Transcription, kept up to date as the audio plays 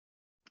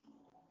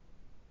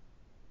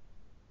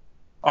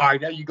All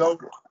right, there you go.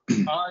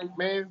 All right,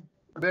 man.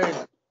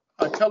 Man,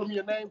 tell them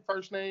your name,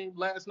 first name,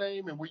 last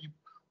name, and where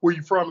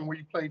you from and where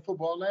you played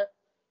football at.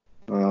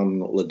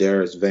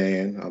 LaDaris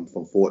Vann. I'm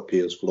from Fort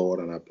Pierce,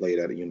 Florida, and I played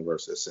at the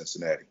University of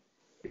Cincinnati.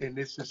 And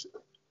this is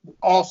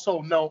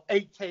also known,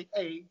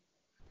 AKA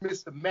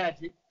Mr.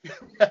 Magic.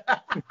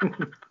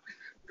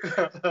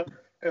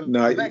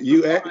 No,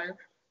 you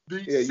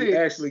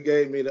actually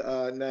gave me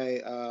the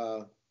name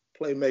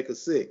Playmaker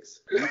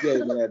 6. You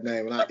gave me that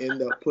name, and I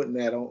ended up putting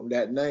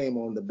that name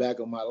on the back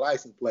of my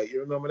license plate.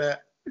 You remember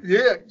that?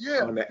 Yeah.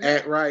 On the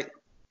act right.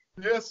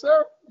 Yes,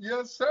 sir.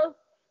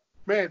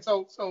 Man,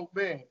 so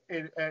man,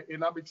 and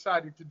I'm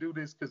excited to do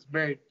this because,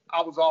 man,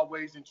 I was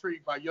always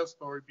intrigued by your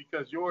story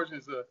because yours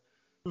is a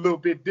little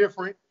bit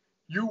different.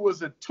 You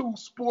was a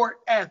two-sport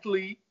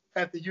athlete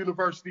at the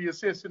University of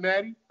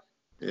Cincinnati.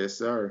 Yes,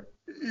 sir.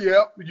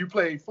 Yep, you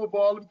played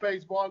football and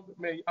baseball.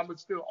 Man, I'm gonna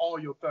steal all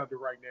your thunder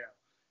right now.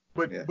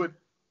 But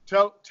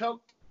tell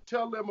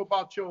them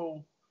about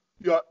your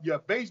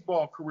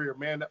baseball career,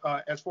 man.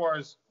 As far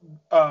as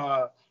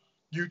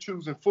you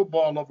choosing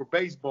football over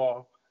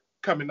baseball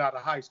coming out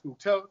of high school.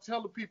 Tell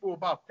the people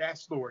about that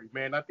story,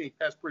 man. I think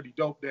that's pretty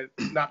dope that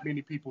not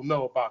many people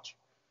know about you.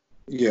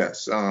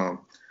 Yes. Out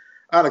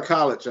of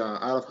college,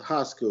 out of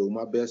high school,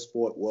 my best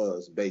sport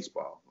was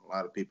baseball. A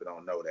lot of people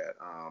don't know that.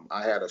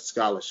 I had a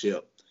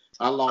scholarship.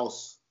 I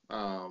lost,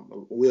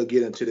 we'll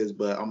get into this,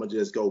 but I'm going to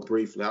just go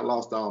briefly. I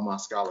lost all my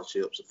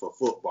scholarships for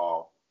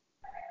football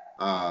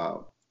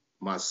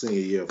my senior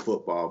year of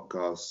football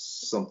because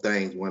some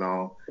things went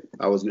on.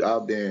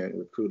 I've been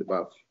recruited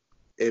by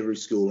every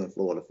school in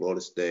Florida, Florida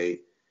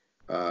State,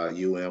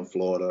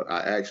 Florida.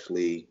 I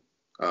actually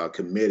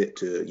committed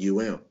to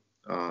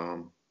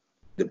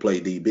to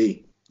play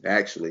DB,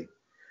 actually.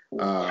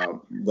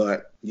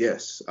 But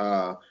yes,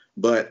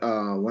 but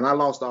when I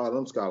lost all of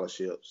them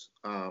scholarships,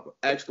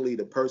 actually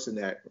the person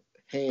that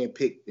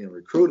handpicked and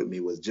recruited me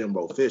was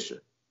Jimbo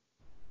Fisher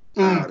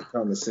to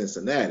come to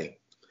Cincinnati.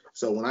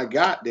 So when I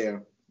got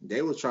there,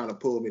 they was trying to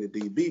pull me to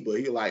DB, but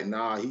he like,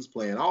 nah, he's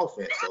playing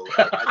offense. So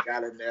I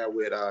got in there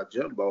with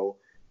Jimbo,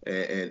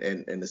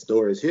 and the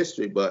story is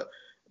history. But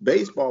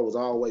baseball was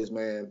always,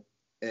 man.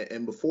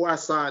 And before I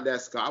signed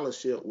that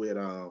scholarship with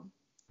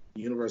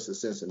University of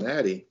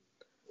Cincinnati,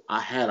 I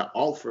had an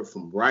offer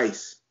from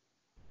Rice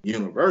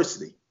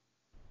University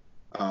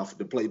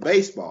to play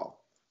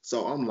baseball.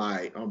 So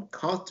I'm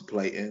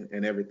contemplating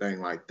and everything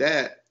like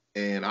that.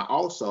 And I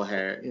also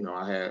had,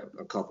 I had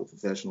a couple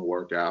professional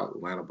workouts,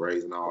 Atlanta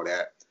Braves and all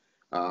that.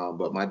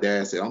 But my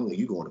dad said,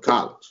 you going to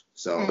college.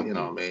 So, you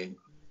know what I mean?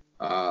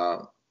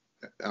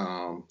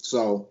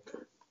 So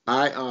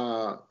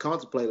I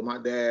contemplated. My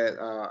dad,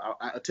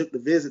 I took the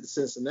visit to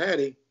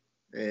Cincinnati,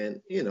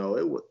 and,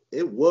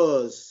 it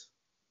was,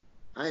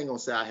 I ain't going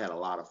to say I had a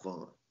lot of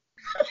fun.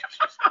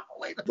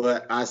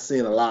 But I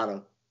seen a lot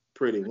of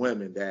pretty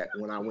women that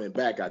when I went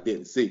back, I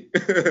didn't see.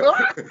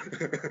 I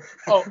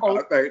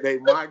think they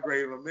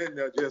migrated them in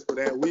there just for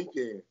that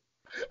weekend.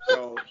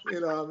 So, you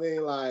know what I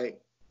mean?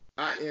 Like,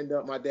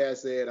 my dad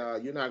said,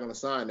 you're not going to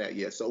sign that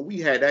yet. So we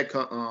had that,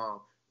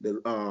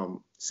 the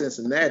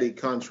Cincinnati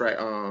contract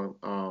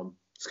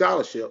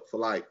scholarship for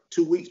like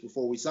 2 weeks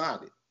before we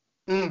signed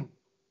it.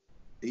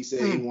 He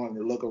said he wanted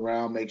to look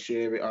around, make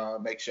sure all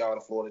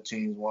the Florida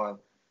teams won.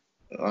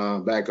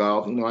 Back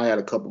off. I had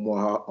a couple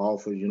more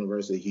offers,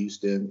 University of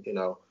Houston,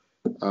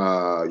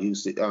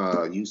 UCL,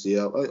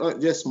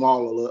 just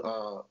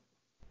smaller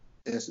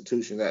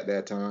institutions at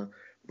that time.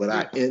 But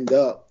I end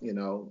up,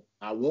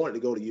 I wanted to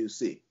go to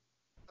UC.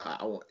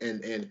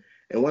 And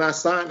when I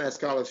signed that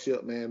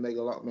scholarship, man,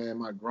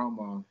 my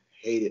grandma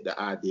hated the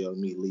idea of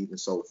me leaving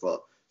so far.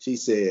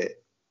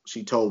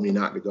 She told me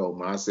not to go.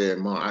 I said,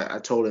 Mom, I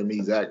told her in the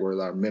exact words.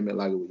 I remember it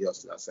like it was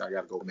yesterday. I said, I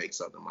got to go make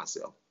something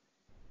myself.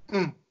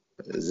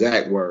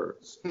 Exact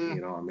words,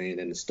 you know what I mean?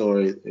 And the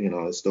story,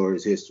 the story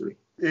is history.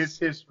 It's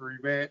history,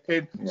 man.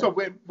 And so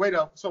wait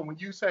up. So when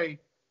you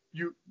say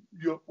you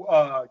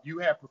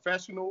have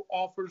professional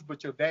offers,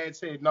 but your dad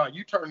said, no,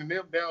 you turning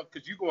them down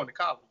because you're going to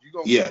college. You're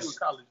going to get a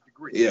college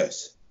degree.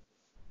 Yes.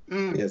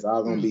 Yes, I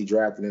was going to be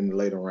drafted in the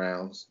later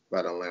rounds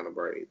by the Atlanta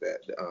Braves.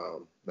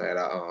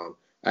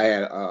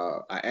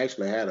 I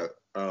actually had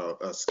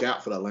a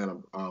scout for the Atlanta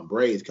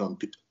Braves come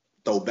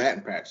throw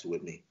batting practice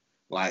with me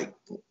like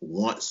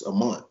once a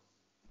month.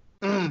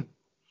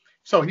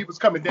 So he was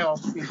coming down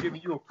and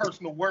giving you a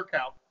personal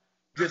workout.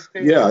 Just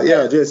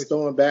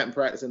throwing batting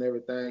practice and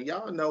everything.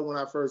 Y'all know when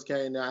I first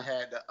came there, I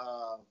had the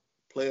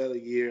Player of the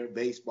Year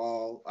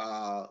baseball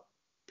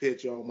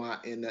picture on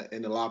in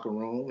the locker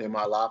room, in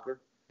my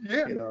locker.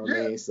 Yeah, you know what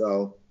I mean.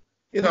 So,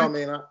 what I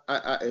mean.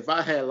 I if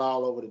I had it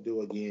all over to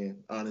do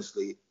again,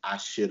 honestly, I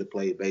should have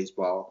played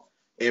baseball.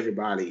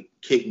 Everybody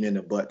kicked me in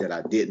the butt that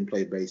I didn't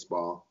play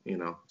baseball.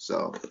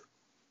 So.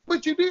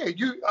 But you did.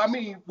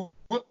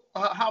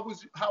 How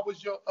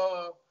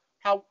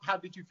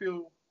did you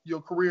feel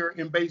your career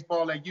in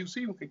baseball at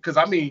UC? Because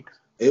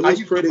it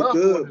was pretty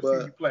good,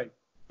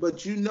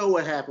 but you know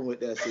what happened with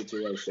that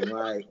situation,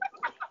 right?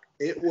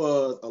 it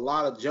was a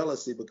lot of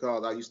jealousy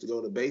because I used to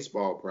go to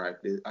baseball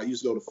practice. I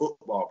used to go to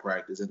football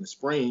practice in the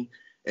spring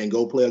and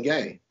go play a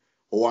game,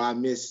 or I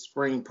missed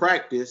spring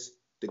practice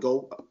to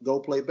go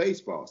play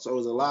baseball. So it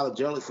was a lot of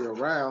jealousy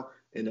around,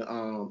 and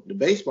the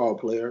baseball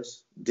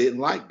players didn't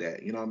like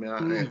that. You know what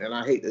I mean? And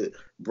I hate to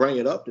bring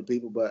it up to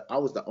people, but I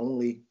was the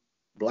only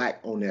black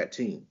on that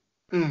team,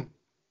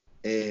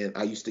 and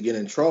I used to get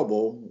in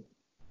trouble.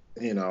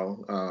 You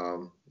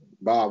know,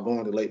 Bob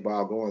Goin, the late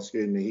Bob Goin,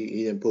 excuse me,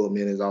 he didn't put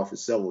me in his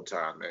office several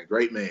times, man.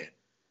 Great man.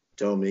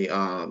 Told me,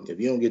 if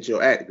you don't get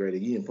your act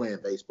graded, you ain't playing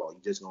baseball.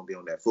 You're just going to be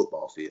on that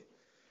football field.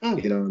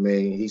 You know what I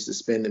mean? He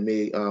suspended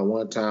me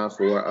one time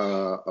for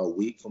a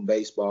week from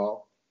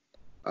baseball,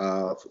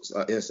 an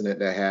incident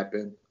that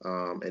happened.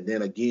 And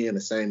then again,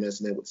 the same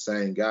incident with the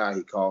same guy.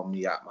 He called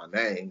me out my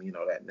name, you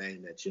know, that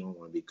name that you don't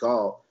want to be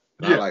called.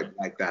 And I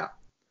blacked out.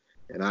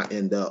 And I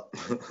end up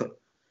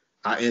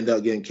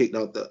getting kicked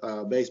off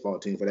the baseball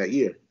team for that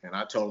year. And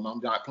I told him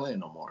I'm not playing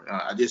no more.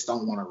 I just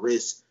don't want to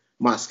risk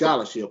my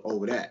scholarship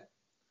over that.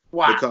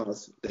 Wow.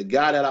 Because the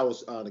guy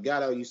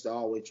that used to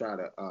always try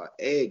to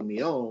egg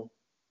me on,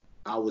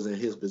 I was in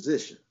his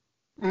position.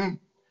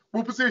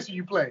 What position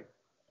you played?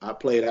 I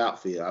played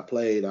outfield. I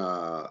played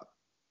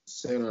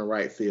center and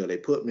right field. They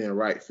put me in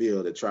right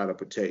field to try to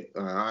protect.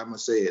 I'm gonna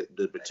say it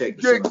to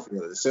protect the center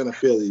fielder. The center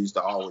fielder used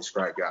to always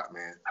strike out,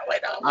 man.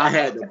 I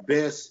had the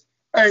best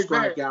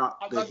strikeout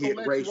to hit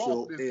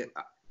ratio.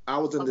 I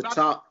was in the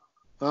top.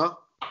 Huh?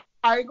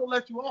 I ain't gonna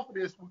let you off of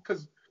this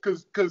because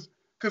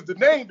the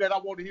name that I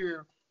want to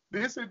hear.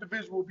 This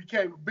individual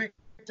became a big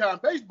time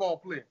baseball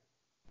player.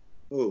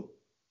 Who?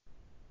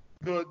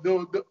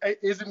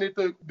 Isn't it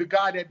the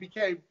guy that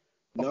became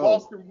a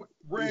Boston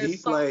Red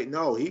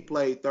Sox? He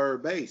played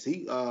third base.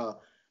 Me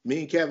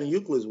and Kevin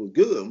Euclid was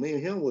good. Me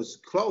and him was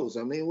close.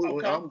 I mean,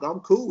 I'm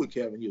cool with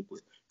Kevin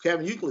Euclid.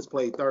 Kevin Euclid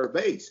played third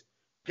base.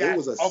 It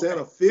was a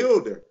center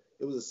fielder.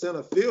 It was a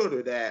center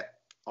fielder that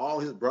all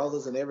his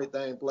brothers and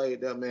everything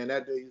played there. Man,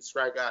 that dude used to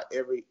strike out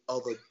every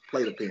other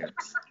plate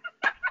appearance.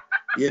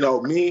 You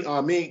know,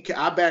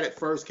 I batted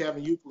first.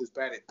 Kevin Euclid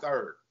batted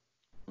third.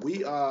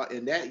 We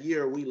in that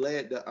year we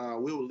led the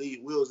we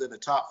was in the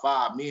top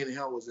 5. Me and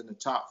him was in the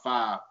top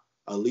 5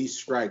 at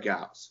least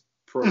strikeouts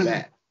per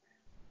bat.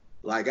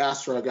 Like I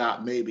struck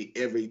out maybe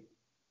every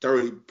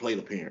 30 plate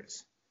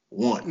appearance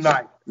once.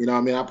 Nice. You know what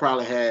I mean? I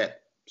probably had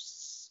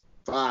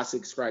 5,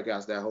 6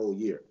 strikeouts that whole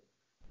year.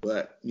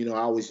 But you know,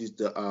 I always used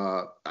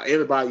to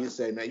everybody used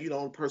to say, man, you the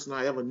only person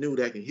I ever knew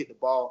that can hit the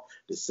ball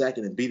to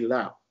second and beat it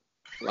out.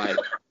 Like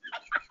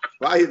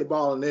if I hit the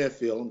ball in the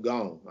infield, I'm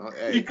gone.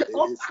 You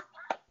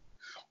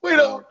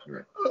know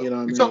what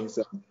I mean?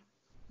 So,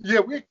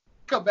 yeah, we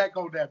come back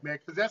on that, man,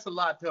 because that's a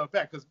lot to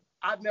unpack. Because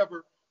I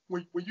never,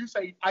 when you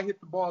say I hit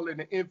the ball in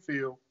the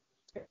infield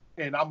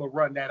and I'm gonna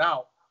run that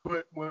out,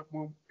 but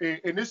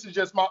and this is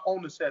just my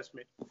own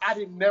assessment, I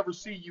didn't never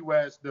see you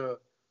as the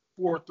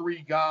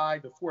 4-3 guy,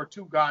 the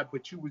 4-2 guy,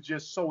 but you were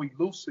just so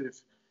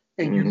elusive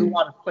and you knew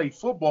how to play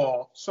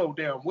football so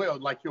damn well.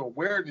 Like your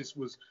awareness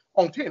was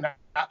on 10.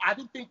 I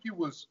didn't think you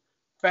was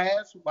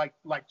fast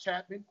like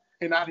Chapman,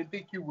 and I didn't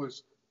think you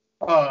was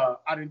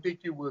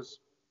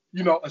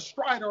you know, a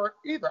strider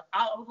either.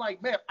 I was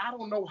like, man, I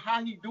don't know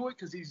how he do it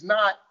because he's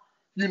not,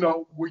 you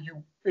know,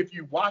 if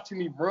you watching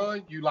him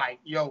run, you like,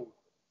 yo,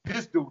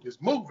 this dude is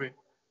moving.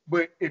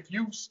 But if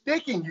you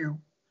sticking you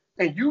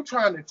and you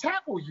trying to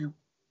tackle you,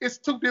 it's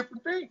two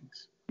different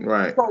things.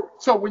 Right.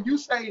 So when you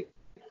say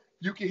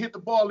you can hit the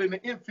ball in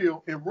the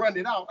infield and run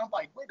it out, I'm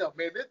like, wait up,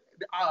 man.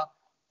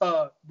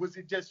 Was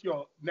it just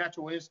your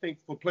natural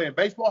instinct for playing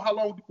baseball? How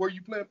long were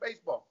you playing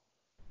baseball?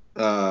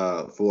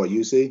 For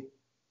UC?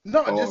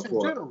 No, just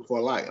in general.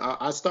 For life.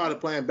 I started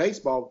playing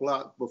baseball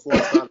before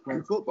I started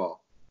playing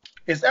football.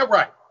 Is that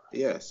right?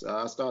 Yes.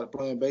 I started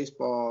playing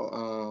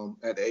baseball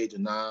at the age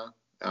of 9.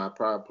 I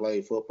probably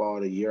played football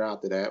the year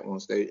after that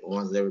once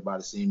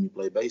everybody seen me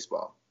play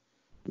baseball.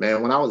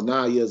 Man, when I was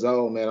 9 years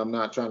old, man, I'm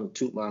not trying to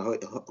toot my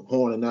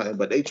horn or nothing,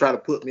 but they tried to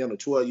put me on the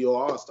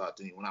 12-year-old All-Star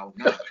team when I was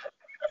 9.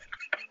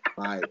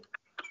 Like,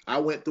 I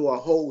went through a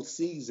whole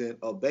season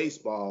of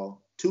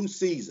baseball, 2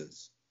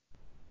 seasons.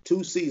 I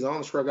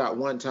only struck out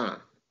 1 time.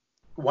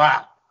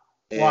 Wow.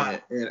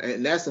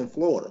 And that's in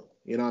Florida.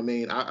 You know what I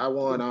mean? I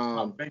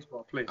won.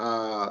 Baseball player.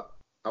 I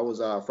was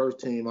first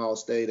team All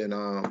State in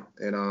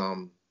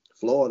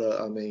Florida.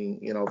 I mean,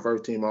 you know,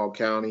 first team All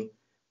County,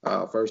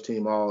 first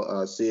team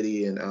All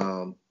City,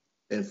 and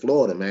in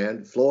Florida,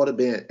 man. Florida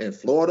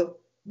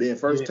being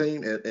first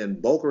team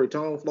in Boca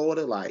Raton,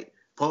 Florida, like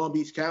Palm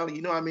Beach County.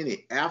 You know how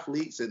many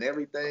athletes and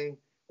everything,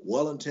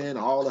 Wellington,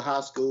 all the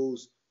high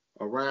schools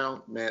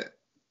around, man.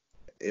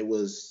 It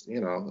was,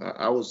 you know,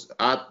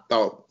 I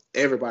thought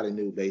everybody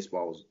knew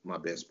baseball was my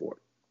best sport.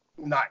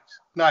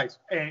 Nice.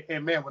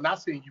 And man, when I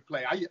seen you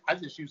play, I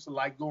just used to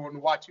like going to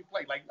watch you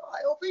play. Like, no,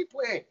 LB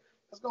playing.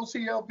 Let's go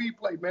see LB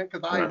play, man,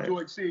 because I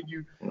enjoyed seeing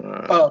you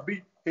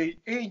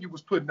and you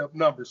was putting up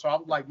numbers. So I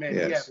was like, man, he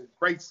had a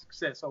great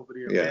success over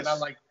there, man.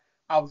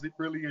 I was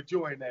really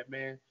enjoying that,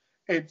 man.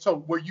 And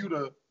so were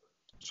you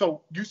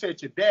So you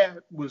said your dad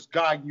was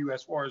guiding you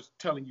as far as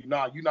telling you,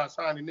 nah, you're not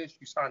signing this,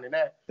 you signing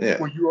that. Yeah.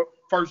 Were you a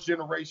first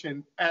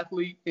generation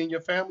athlete in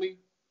your family?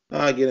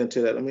 I'll get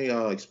into that. Let me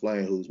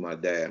explain who's my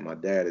dad. My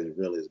dad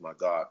is my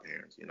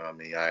godparents. You know what I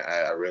mean?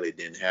 I really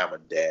didn't have a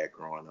dad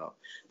growing up.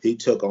 He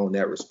took on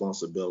that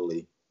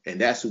responsibility,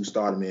 and that's who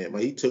started me.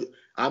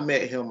 I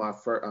met him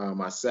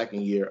my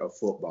second year of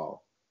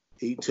football.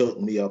 He took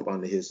me up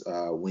under his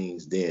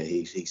wings then.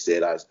 He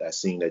said, I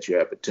seen that you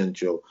had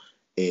potential,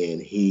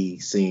 and he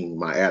seen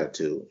my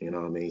attitude. You know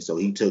what I mean? So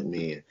he took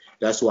me in.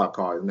 That's who I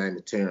call. His name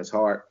is Terrence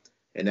Hart,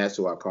 and that's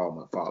who I call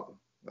my father.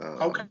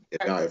 Okay.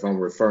 If I'm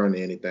referring to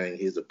anything,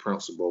 he's a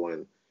principal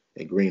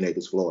in Green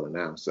Acres, Florida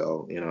now.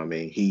 So, you know what I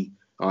mean?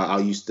 I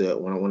used to,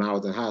 when I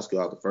was in high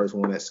school, I was the first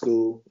one at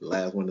school, the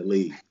last one to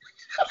leave.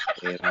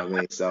 You know what I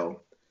mean?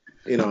 So,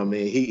 you know what I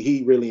mean?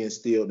 He really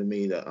instilled in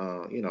me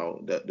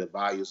the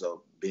values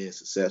of being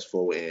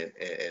successful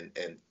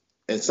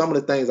and some of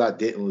the things I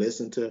didn't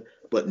listen to,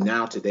 but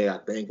now today I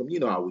thank him. You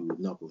know how we were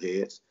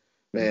knuckleheads.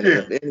 Man,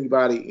 Yeah. if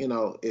anybody,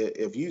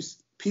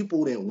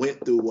 people that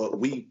went through what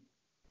we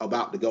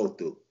about to go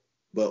through,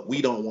 but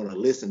we don't want to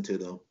listen to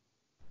them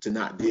to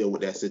not deal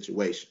with that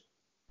situation.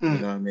 You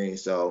know what I mean?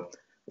 So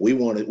we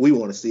want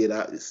to see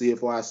it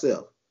for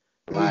ourselves.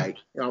 Like,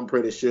 I'm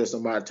pretty sure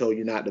somebody told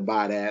you not to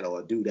buy that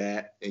or do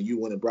that, and you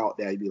went and brought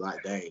that, you'd be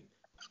like, dang,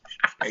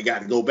 I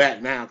got to go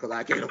back now because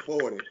I can't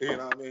afford it. You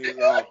know what I mean?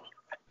 So,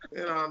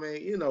 you know what I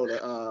mean? You know,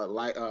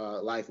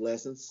 the life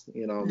lessons,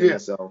 you know what I mean?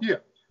 So yeah.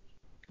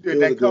 It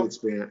was a good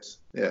experience.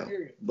 Yeah.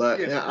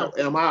 But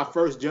am I a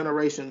first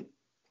generation?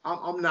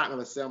 I'm not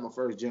going to say I'm a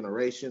first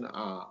generation.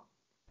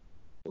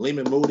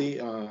 Lehman Moody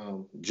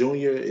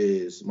Jr.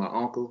 is my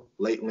uncle,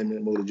 late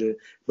Lehman Moody Jr.,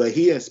 but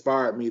he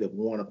inspired me to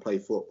want to play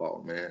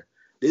football, man.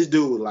 This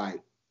dude was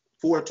like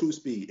 4.2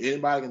 speed.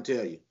 Anybody can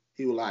tell you.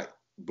 He was like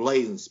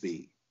blazing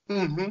speed.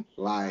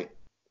 Like,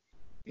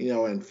 you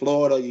know, in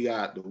Florida, you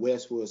got the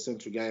Westwood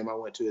Central game. I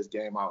went to his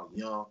game. I was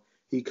young.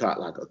 He caught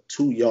like a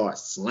 2-yard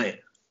slant.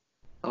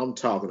 I'm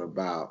talking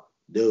about,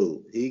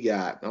 dude, it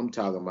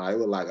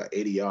was like an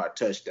 80-yard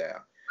touchdown.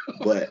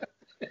 But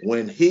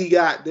when he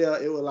got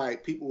there, it was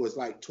like people was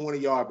like 20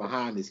 yards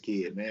behind this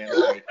kid, man.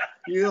 Like,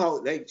 you know,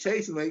 they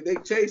chased him.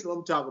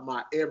 I'm talking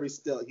about every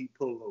step he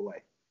pulled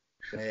away.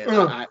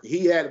 Man,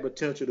 he had the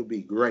potential to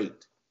be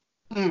great.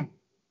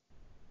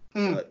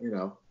 But, you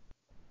know,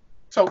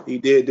 so he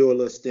did do a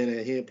little stint,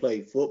 and he didn't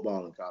play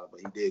football in college, but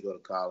he did go to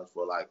college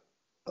for like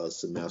a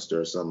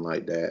semester or something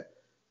like that.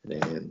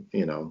 And then,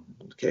 you know,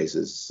 the case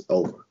is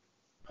over.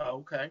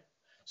 Okay.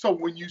 So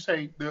when you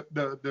say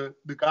the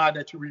guy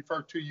that you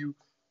refer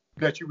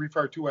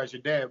to as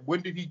your dad,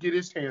 when did he get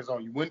his hands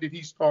on you? When did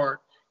he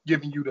start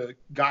giving you the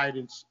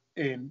guidance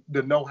and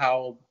the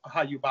know-how of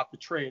how you about to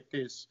tread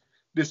this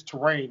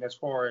terrain as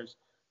far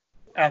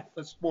as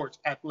sports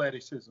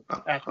athleticism?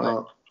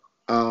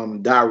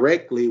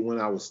 Directly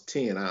when I was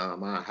 10,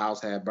 my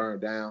house had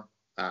burned down.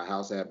 Our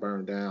house had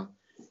burned down,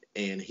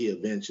 and he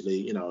eventually,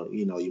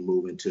 you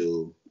move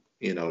into,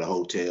 the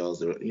hotels,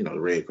 the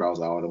Red Cross,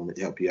 all of them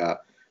to help you out,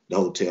 the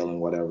hotel and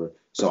whatever.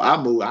 So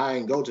I moved. I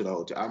didn't go to the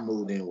hotel. I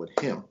moved in with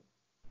him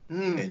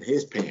and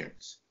his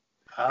parents.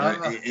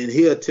 And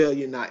he'll tell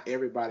you not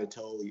everybody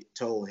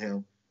told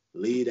him,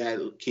 leave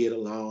that kid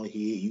alone.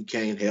 You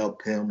can't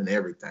help him and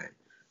everything.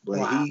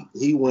 But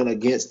he went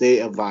against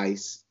their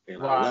advice,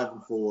 and I love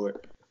him for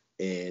it.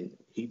 And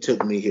he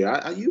took me here.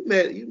 You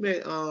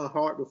met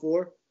Hart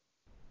before.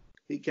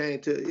 He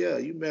came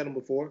to you met him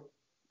before.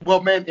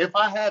 Well, man, if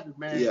I haven't,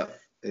 man, yeah,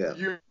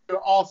 you're an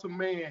awesome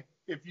man.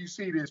 If you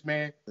see this,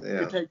 man,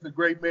 it takes a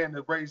great man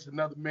to raise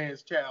another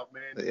man's child,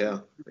 man.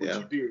 What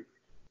you did.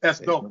 That's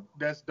dope.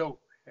 That's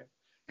dope.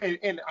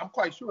 And I'm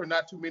quite sure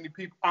not too many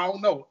people, I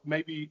don't know,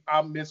 maybe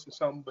I'm missing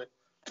something, but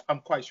I'm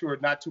quite sure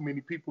not too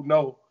many people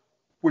know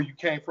where you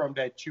came from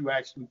that you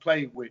actually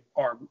played with,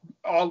 or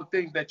all the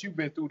things that you've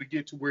been through to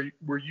get to where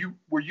you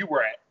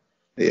were at.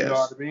 Yes. You know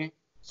what I mean?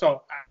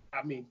 So,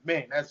 I mean,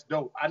 man, that's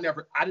dope. I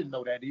didn't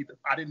know that either.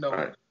 I didn't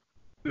know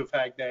the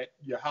fact that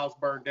your house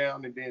burned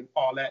down and then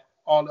all the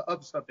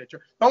other stuff the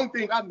only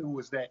thing I knew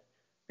was that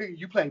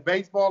you played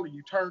baseball and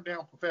you turned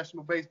down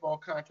professional baseball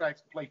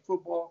contracts to play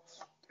football.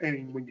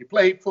 And when you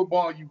played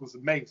football, you was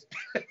amazing.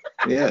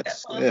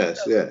 Yes.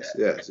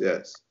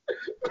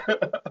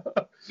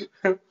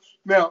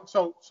 Now,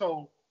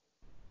 so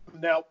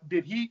now,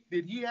 did he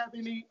have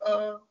any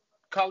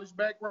college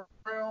background,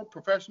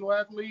 professional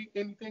athlete,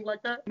 anything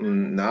like that?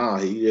 No,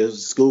 he is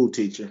a school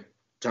teacher,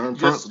 turned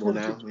principal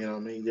now. You know what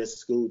I mean? Just a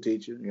school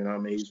teacher. You know what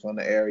I mean? He's from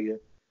the area.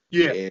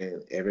 Yeah.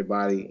 And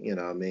everybody, you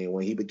know what I mean?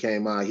 When he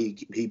became our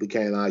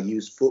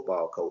youth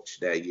football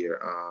coach that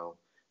year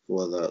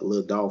for the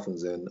Little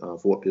Dolphins in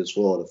Fort Pierce,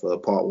 Florida, for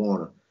Part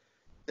Warner.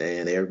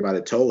 And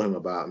everybody told him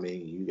about me.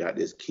 You got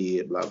this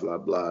kid, blah, blah,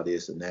 blah,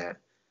 this and that.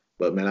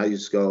 But, man, I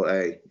used to go,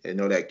 hey, you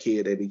know that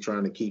kid they be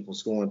trying to keep from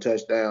scoring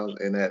touchdowns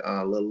in that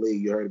little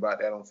league? You heard about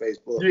that on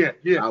Facebook?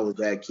 Yeah. I was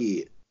that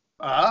kid.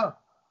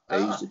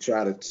 They used to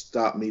try to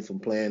stop me from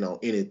playing on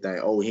anything.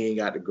 Oh, he ain't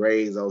got the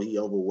grades. Oh, he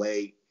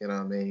overweight. You know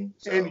what I mean?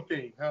 So,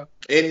 anything, huh?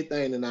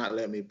 Anything to not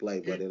let me play,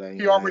 but it ain't.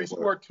 He already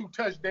scored 2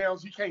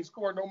 touchdowns. He can't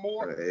score no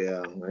more.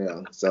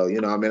 Yeah. So, you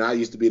know what I mean? I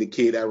used to be the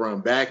kid that run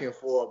back and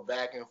forth,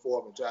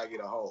 and try to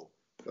get a hole.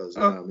 Because,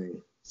 you know what I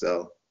mean?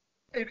 So.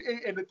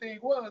 And the thing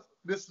was,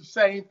 this is the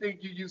same thing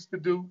you used to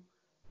do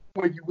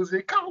when you was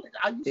in college.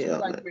 I used to be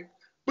like, man.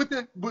 But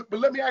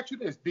let me ask you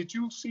this. Did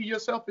you see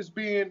yourself as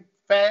being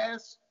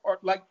fast? Or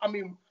like, I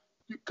mean,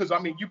 because, I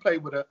mean, you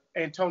played with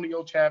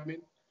Antonio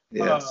Chapman,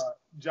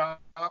 John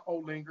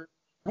Olinger.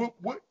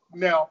 What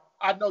now,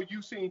 I know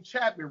you seen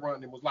Chapman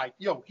run and was like,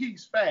 yo,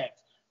 he's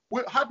fast.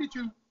 What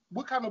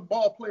kind of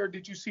ball player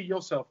did you see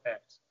yourself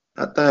as?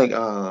 I think,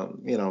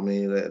 you know, I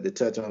mean, the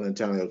touch on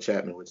Antonio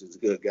Chapman, which is a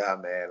good guy,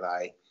 man.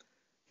 Like,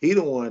 he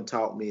the one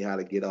taught me how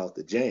to get off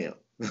the jam.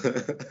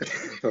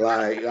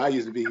 Like, I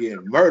used to be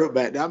getting murdered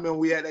back then. I remember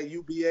we had that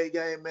UBA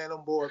game, man.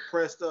 Them boys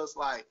pressed us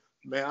like,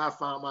 man, I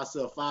found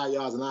myself 5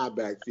 yards in our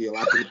backfield.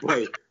 I could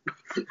play.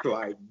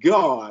 Like,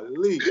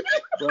 golly.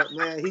 But,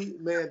 man,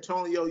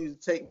 Antonio used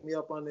to take me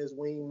up on his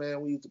wing, man.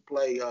 We used to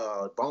play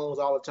bones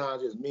all the time,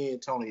 just me and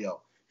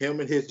Antonio. Him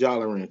and his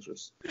Jolly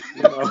Ranchers.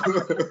 You know?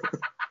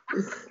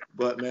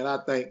 But, man, I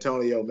think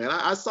Antonio, man,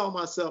 I saw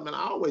myself, man,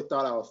 I always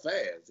thought I was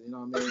fast. You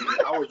know what I mean?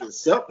 I always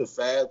accepted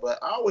fast, but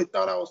I always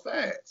thought I was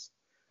fast.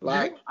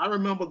 Like, I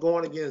remember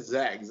going against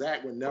Zach.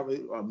 Zach would never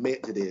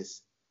admit to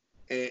this.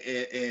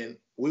 And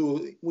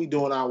we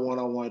doing our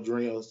one-on-one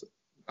drills.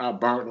 I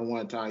burnt him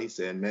one time. He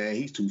said, man,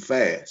 he's too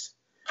fast.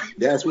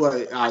 That's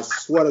what, I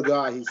swear to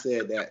God, he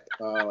said that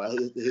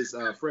his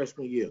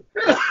freshman year.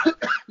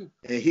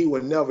 And he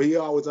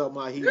always up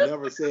my, he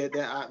never said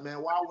that.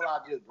 Man, why would I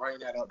just bring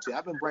that up to you?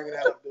 I've been bringing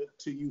that up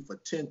to you for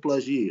 10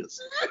 plus years.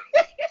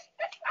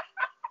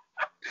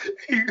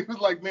 He was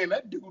like, man,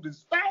 that dude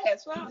is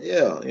fast, huh?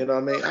 Yeah, you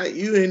know what I mean?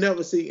 You ain't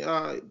never see,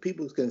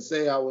 people can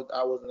say I thought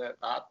I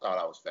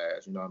was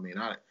fast, you know what I mean?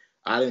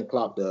 I didn't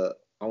clock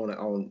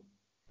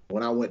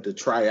when I went to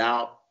try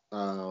out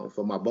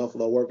for my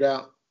Buffalo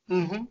workout,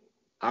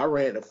 I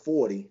ran the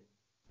 40,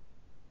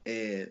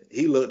 and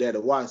he looked at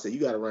the watch and said, you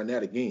got to run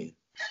that again.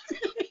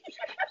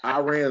 I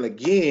ran it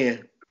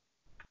again,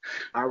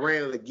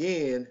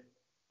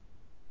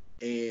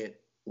 and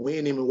we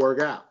didn't even work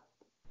out.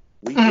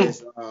 We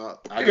just, I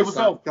just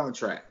signed the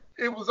contract.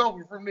 It was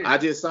over for me. I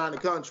just signed the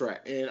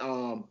contract,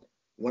 and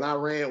when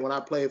I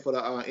played for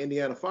the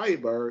Indiana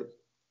Firebirds,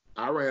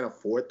 I ran a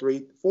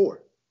 4.34.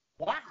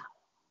 Wow.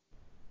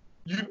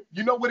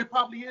 You know what it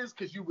probably is?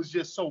 Because you was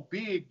just so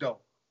big, though.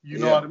 You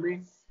know what I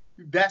mean?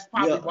 That's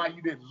probably why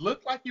you didn't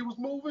look like you was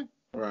moving.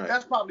 Right.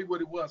 That's probably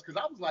what it was. Because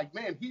I was like,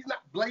 man, he's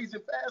not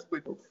blazing fast,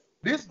 but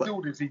this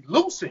dude is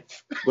elusive.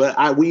 But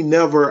you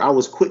never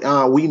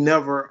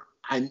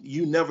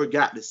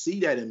got to see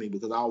that in me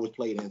because I always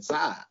played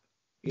inside.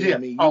 You know what I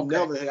mean? You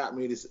never got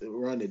me to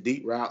run the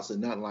deep routes or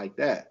nothing like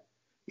that.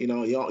 You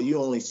know, you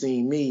only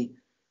seen me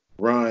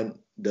run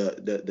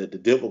the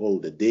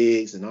difficult, the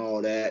digs and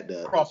all that,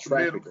 the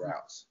traffic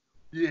routes.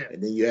 Yeah.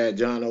 And then you had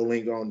John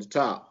Olinger on the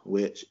top,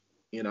 which,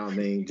 you know what I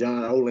mean,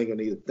 John Olinger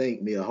need to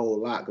thank me a whole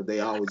lot because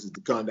they always used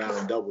to come down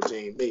and double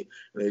team me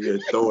and they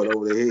just throw it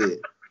over the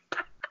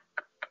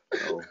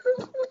head.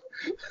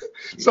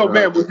 So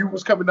man, when you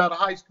was coming out of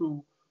high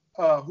school,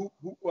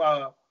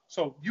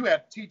 so you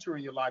had a teacher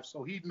in your life,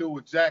 so he knew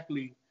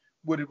exactly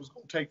what it was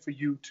going to take for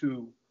you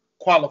to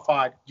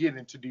qualify to get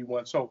into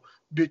D1. So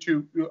did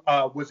you,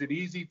 was it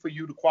easy for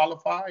you to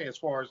qualify as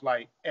far as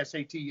like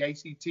SAT,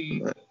 ACT?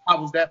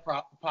 How was that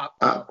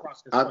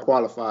process? I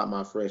qualified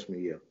my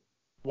freshman year.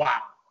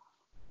 Wow.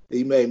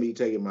 He made me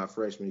take it my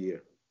freshman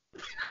year.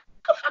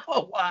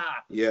 Oh, wow.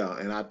 Yeah,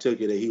 and I took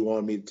it. He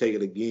wanted me to take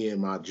it again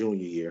my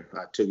junior year.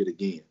 I took it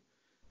again.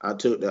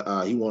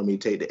 He wanted me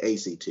to take the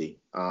ACT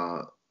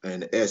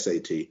and the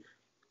SAT.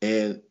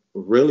 And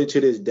really to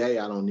this day,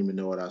 I don't even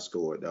know what I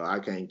scored, though. I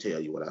can't tell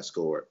you what I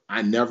scored.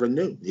 I never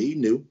knew. He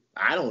knew.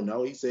 I don't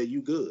know. He said,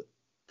 you good.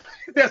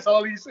 That's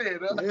all he said,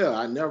 huh? Yeah,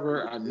 I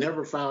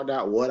never found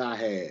out what I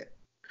had.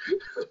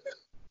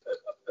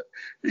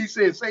 He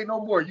said, say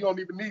no more. You don't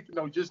even need to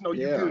know. Just know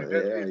you're good.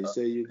 Yeah, he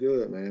said you're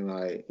good, man.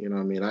 Like, you know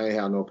what I mean? I ain't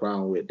have no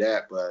problem with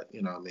that, but,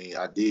 you know what I mean?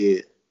 I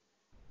did,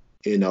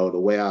 you know, the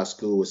way our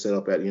school was set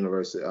up at the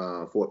University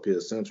Fort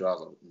Pierce Central, I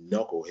was a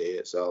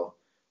knucklehead, so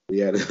we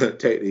had a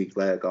technique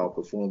class called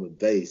performance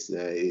based.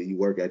 You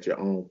work at your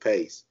own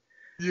pace.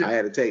 Yeah. I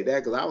had to take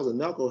that because I was a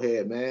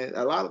knucklehead, man.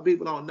 A lot of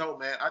people don't know,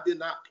 man. I did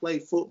not play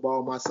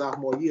football my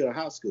sophomore year of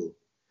high school.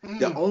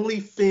 The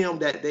only film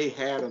that they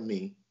had of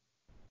me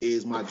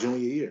is my junior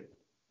year.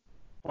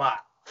 Wow.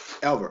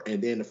 Ever.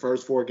 And then the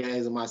first 4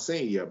 games of my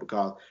senior year,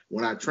 because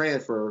when I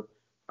transferred,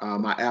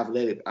 my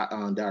athletic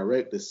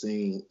director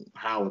seen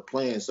how I was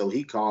playing, so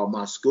he called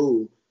my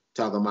school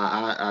talking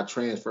about I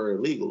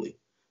transferred legally.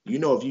 You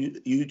know, if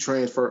you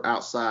transfer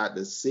outside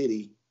the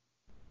city,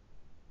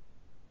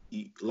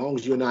 as long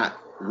as you're not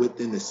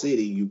within the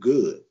city, you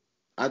good.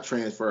 I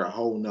transfer a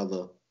whole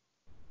nother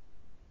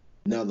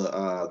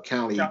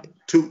county,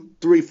 2,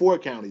 3, 4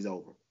 counties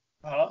over.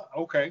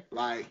 Okay.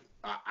 Like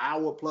an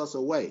hour plus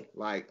away.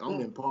 Like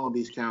I'm in Palm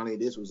Beach County.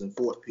 This was in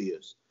Fort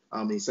Pierce.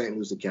 St.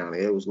 Lucie County.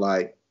 It was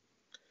like,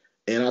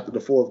 and after the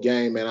fourth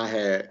game, man, I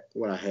had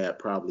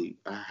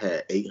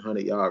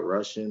 800 yard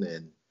rushing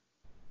and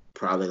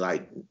probably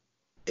like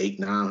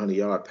 900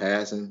 yard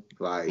passing.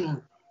 Like,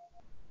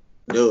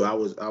 dude, I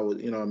was,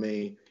 you know what I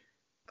mean?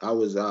 I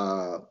was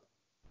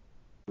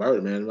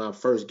murdered, man. My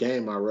first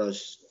game, I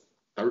rushed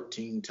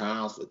 13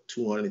 times for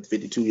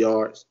 252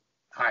 yards.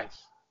 Nice.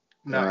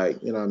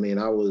 Like, you know what I mean?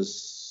 I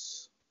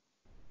was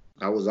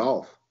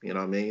off. You know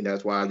what I mean?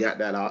 That's why I got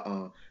that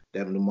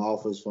them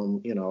offers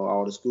from, you know,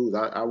 all the schools.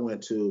 I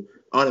went to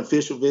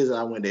unofficial visit.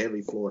 I went to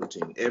every Florida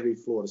team, every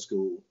Florida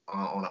school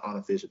on an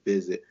unofficial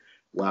visit.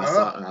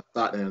 Well,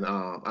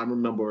 I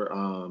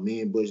remember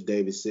me and Butch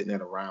Davis sitting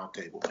at a round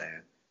table,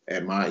 man,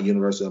 at my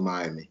University of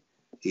Miami.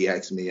 He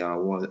asked me,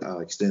 want to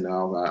extend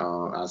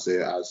off. I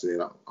said,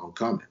 I'm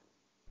coming.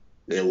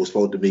 It was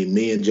supposed to be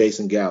me and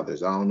Jason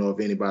Gathers. I don't know if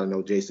anybody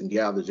know Jason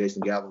Gathers.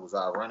 Jason Gathers was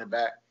our running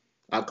back.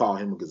 I call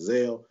him a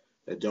gazelle.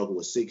 That joker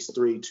was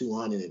 6'3",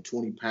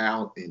 220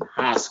 pounds in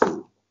high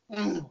school.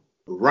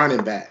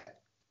 Running back.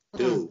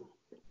 Dude,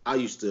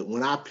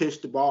 when I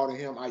pitched the ball to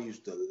him, I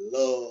used to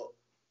love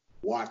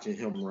watching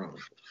him run.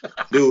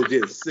 Dude,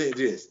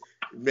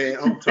 man,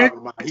 I'm talking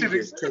about he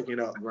just taking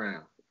up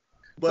ground.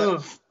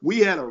 But we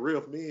had a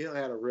riff. Me and him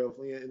had a riff.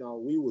 You know,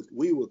 we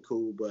were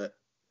cool, but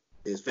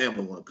his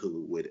family wasn't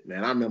cool with it,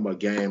 man. I remember a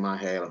game I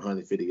had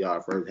 150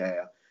 yard first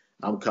half.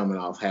 I'm coming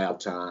off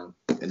halftime,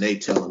 and they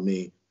telling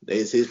me,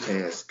 his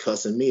parents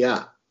cussing me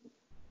out.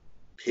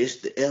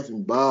 Pitch the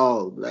effing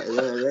ball. Like,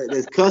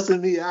 they're cussing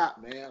me out,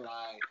 man.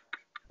 Like,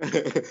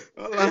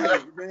 I'm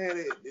like,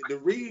 man, the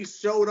Reeves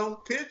show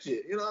don't pitch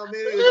it. You know what I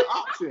mean? It's an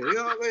option. You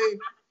know what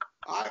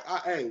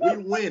I mean? Hey,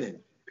 we winning.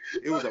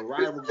 It was a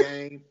rival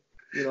game.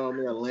 You know what I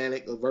mean?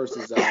 Atlantic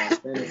versus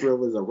Spanish River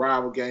was a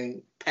rival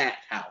game.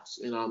 Packed house.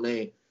 You know what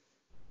I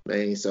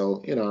mean?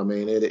 So, you know what I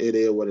mean? It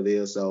is what it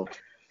is. So,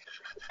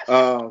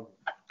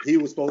 he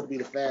was supposed to be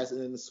the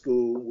fastest in the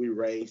school. We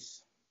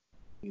raced.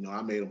 You know,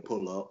 I made him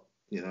pull up.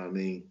 You know what I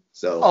mean?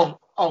 So.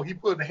 Oh, he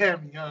put the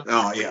hammy, huh?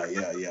 Oh,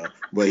 yeah.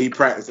 But he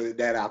practiced it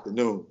that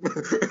afternoon.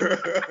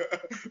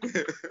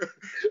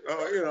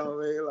 Oh, you know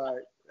what I mean?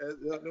 Like,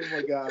 no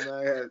more guy,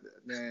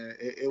 man.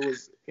 It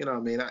was, you know what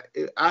I mean?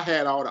 I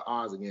had all the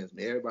odds against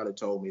me. Everybody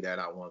told me that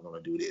I wasn't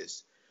going to do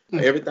this.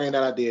 Everything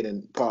that I did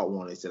in part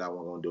one, they said I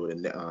wasn't going to do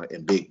it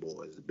in big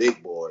boys. The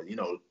big boys, you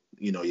know,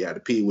 you had the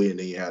Pee Wee and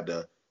then you had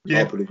the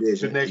upper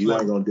division. You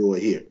ain't going to do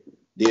it here.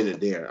 Did it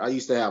there. I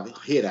used to have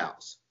hit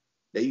outs.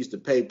 They used to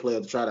pay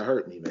players to try to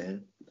hurt me,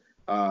 man.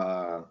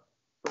 I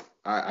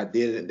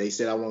did it. They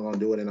said I wasn't going to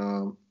do it in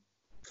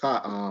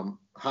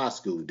high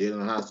school. Did it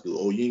in high school.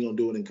 Oh, you ain't going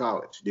to do it in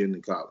college. Did it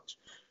in college.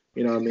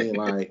 You know what I mean?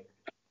 Like,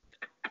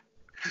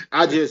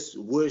 I just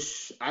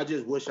wish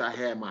I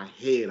had my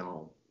head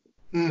on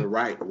the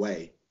right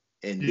way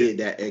and did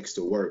that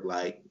extra work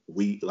like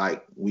we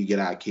get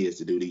our kids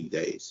to do these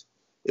days.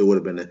 It would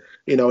have been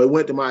it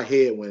went to my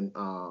head when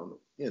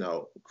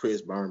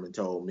Chris Berman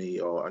told me,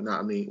 or not,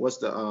 I mean, what's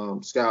the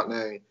scout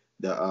name?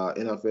 The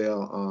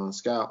NFL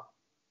scout.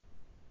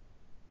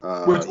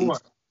 Which one?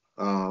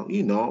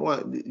 You know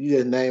what? You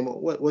just name it.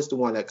 What's the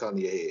one that come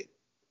to your head?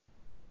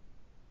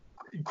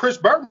 Chris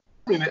Berman.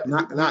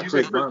 Not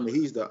Chris Berman.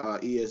 He's the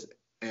ES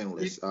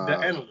analyst. The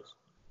analyst.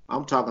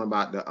 I'm talking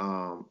about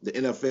the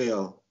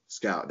NFL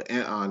scout, the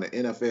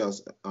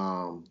NFL's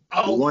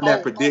the one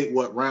that predict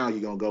what round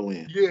you're gonna go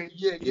in.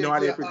 Yeah. You know how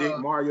they predict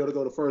Mario to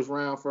go to first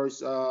round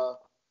first. Mario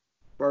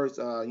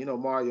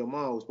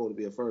Mom was supposed to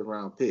be a first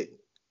round pick.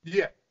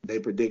 Yeah. They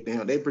predicted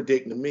him. They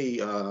predicted me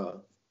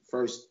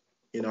first,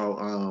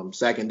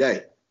 second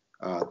day,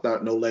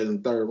 no later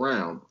than third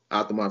round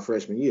after my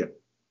freshman year.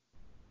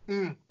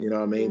 You know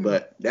what I mean?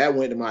 But that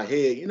went to my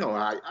head. You know,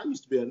 I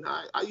used to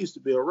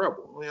be a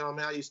rebel. You know what I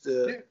mean? I used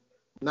to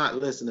not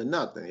listen to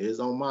nothing. It's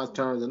on my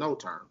terms and no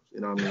terms.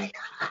 You know what I mean?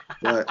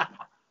 But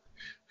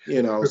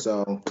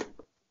so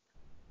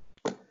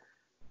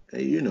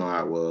hey, you know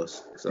how it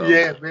was. So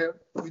yeah,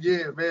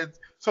 man.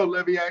 So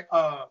let me ask,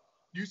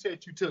 you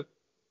said you took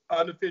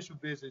unofficial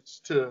visits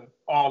to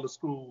all the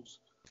schools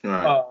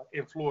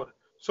in Florida.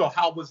 So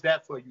how was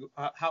that for you?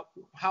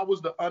 How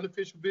was the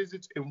unofficial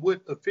visits, and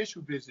what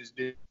official visits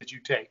did you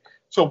take?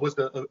 So was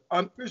the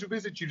unofficial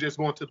visit you just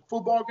going to the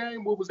football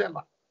game? What was that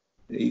like?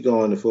 You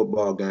go in the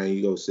football game,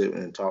 you go sit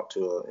and talk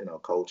to a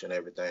coach and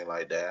everything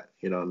like that.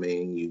 You know what I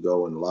mean? You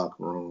go in the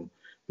locker room,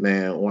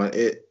 man.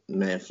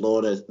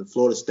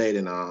 Florida State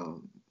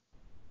and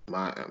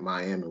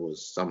Miami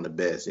was some of the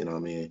best. You know what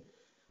I mean?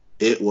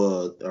 It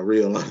was a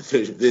real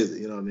unofficial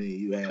visit. You know what I mean?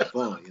 You had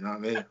fun. You know what I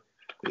mean?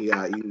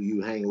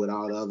 You hanging with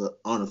all the other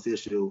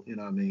unofficial, you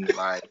know what I mean?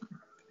 Like,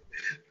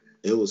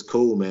 it was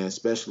cool, man,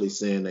 especially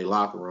seeing their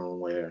locker room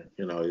where,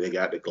 they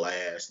got the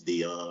glass,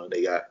 Dion,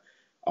 they got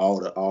all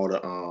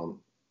the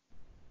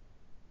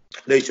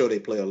they show they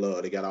player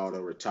love. They got all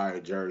the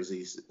retired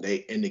jerseys. They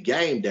in the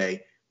game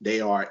day, they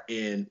are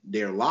in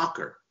their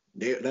locker.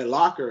 Their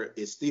locker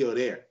is still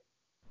there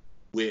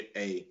with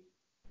a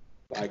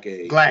like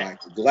a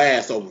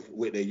glass over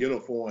with their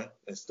uniform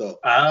and stuff.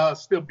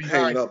 Still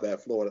behind. Hanging up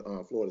at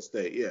Florida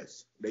State.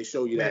 Yes, they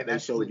show you that. They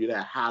showed you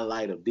that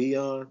highlight of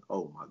Dion.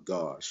 Oh my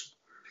gosh,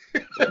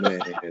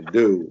 man,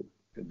 dude,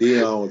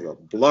 Dion was a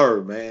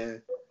blur,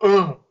 man.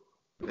 Man,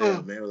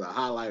 it was a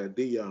highlight of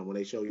Dion. When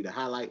they show you the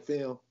highlight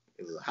film,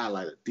 it was a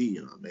highlight of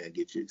Dion. Man,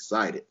 get you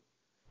excited,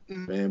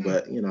 man.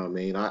 But you know what I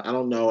mean. I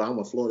don't know. I'm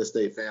a Florida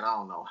State fan. I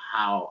don't know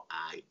how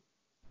I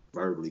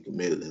verbally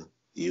committed to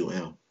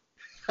UM.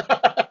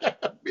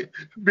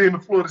 Being a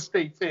Florida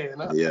State fan,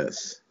 huh?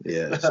 Yes.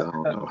 I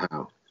don't know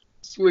how.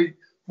 Sweet.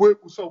 What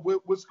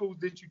schools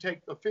did you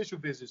take official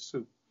visits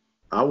to?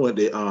 I went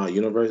to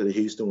University of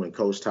Houston when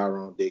Coach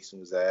Tyrone Dixon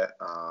was at.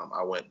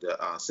 I went to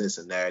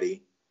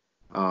Cincinnati.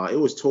 It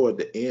was toward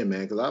the end,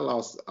 man, because I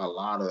lost a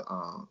lot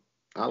of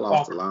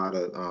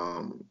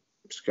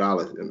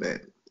scholars. Man,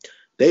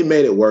 they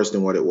made it worse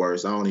than what it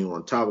was. I don't even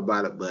want to talk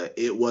about it, but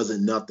it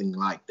wasn't nothing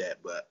like that.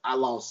 But I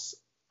lost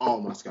all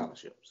my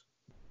scholarships.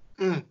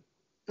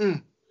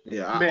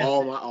 Yeah,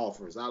 all my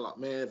offers.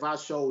 Man, if I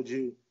showed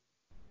you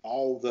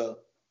all the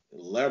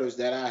letters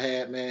that I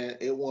had, man,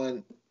 it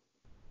wasn't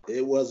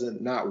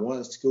not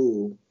one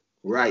school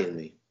writing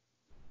me.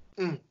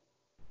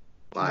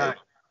 Like,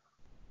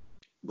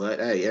 but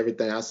hey,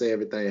 everything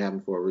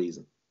happened for a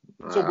reason.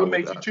 So what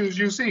made you choose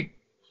UC?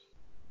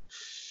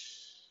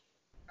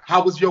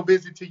 How was your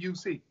visit to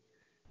UC?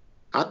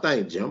 I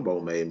think Jimbo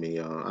made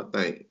me. I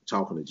think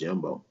talking to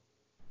Jimbo.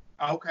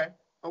 Okay.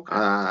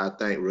 I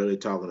think really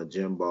talking to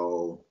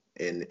Jimbo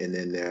and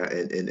in there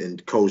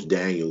and Coach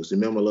Daniels.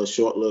 Remember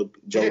little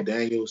Joe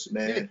Daniels,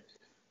 man? Yeah.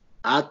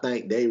 I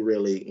think they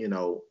really,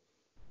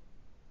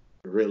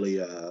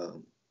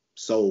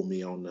 sold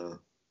me on the.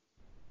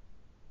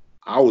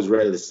 I was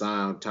ready to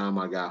sign time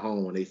I got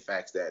home when they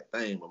faxed that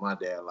thing, but my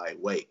dad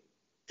wait.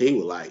 He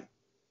was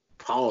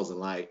pausing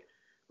like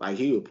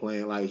he was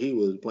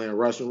playing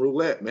Russian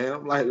roulette, man.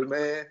 I'm like,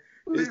 man,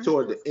 it's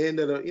toward the end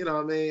of the, what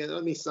I mean?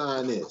 Let me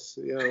sign this.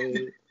 You know what I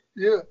mean?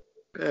 Yeah.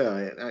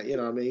 Yeah, and what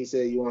I mean? He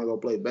said, you want to go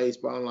play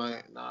baseball? I'm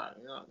like, nah,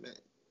 man,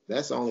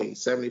 that's only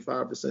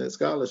 75%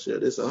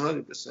 scholarship. It's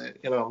 100%.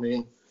 You know what I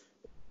mean?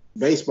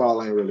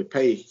 Baseball ain't really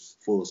pay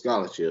full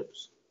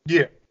scholarships.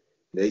 Yeah.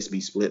 They used to be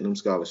splitting them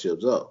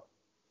scholarships up.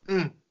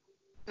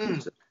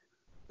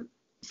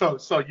 So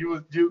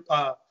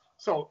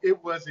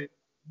it wasn't.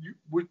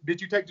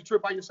 Did you take the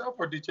trip by yourself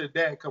or did your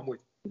dad come with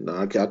you?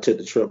 No, I took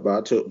the trip, but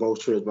I took both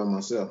trips by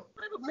myself.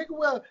 Nigga,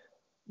 well,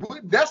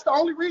 that's the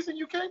only reason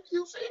you came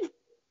to UC.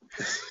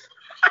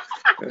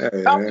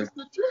 Hey, that was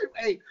the trip.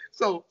 Hey,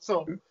 so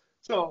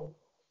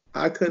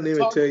I couldn't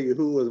even tell you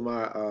who was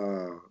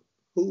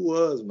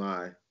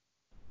my.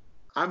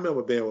 I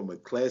remember being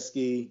with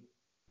McCleskey.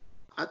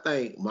 I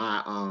think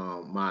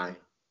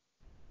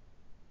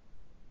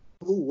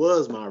who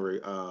was my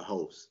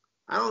host?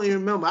 I don't even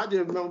remember. I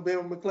just remember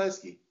being with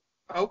McCleskey.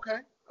 Okay.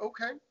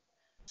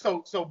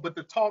 So, but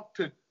to talk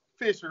to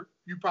Fisher,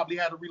 you probably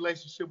had a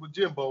relationship with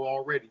Jimbo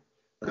already,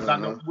 because I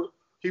know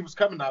he was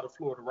coming out of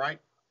Florida, right?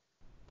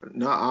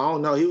 No, I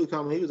don't know. He was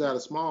coming. He was at a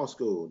small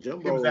school.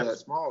 Jimbo was at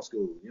small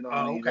school. You know what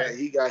I mean? Okay.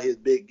 He got his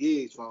big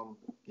gigs from,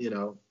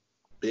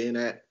 being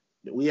at.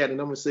 We had the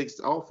number 6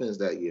 offense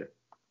that year.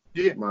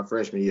 Yeah. My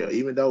freshman year.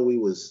 Even though we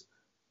was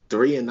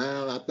 3-9,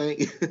 I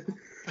think.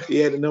 He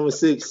had the number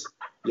 6.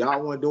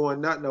 Y'all weren't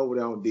doing nothing over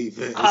there on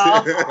defense.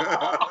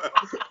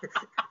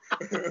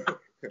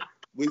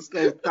 We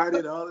scored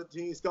 30, the other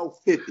team scored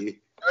 50.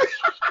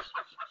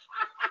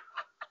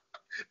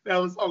 That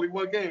was only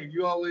one game.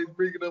 You always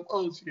bringing up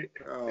old shit.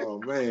 Oh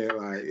man,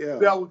 yeah.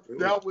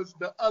 That was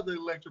the other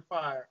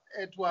electrifier,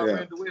 Antoine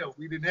Randall.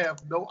 We didn't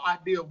have no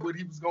idea what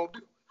he was gonna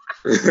do.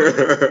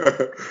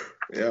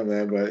 Yeah,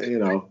 man, but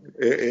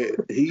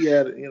he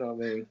had, I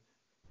mean,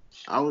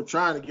 I was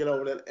trying to get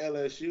over that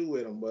LSU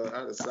with him, but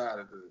I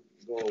decided to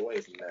go away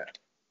from that.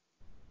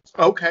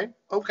 Okay.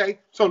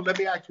 So let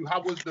me ask you,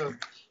 how was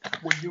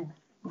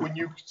when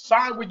you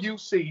signed with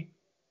UC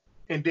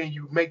and then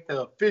you make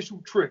the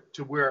official trip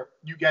to where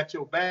you got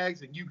your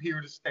bags and you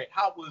here to stay?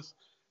 How was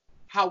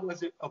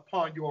it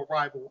upon your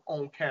arrival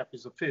on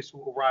campus,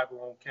 official arrival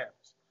on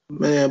campus?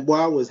 Man, boy,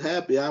 I was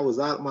happy. I was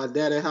out at my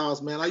daddy's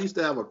house, man. I used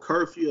to have a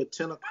curfew at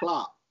 10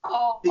 o'clock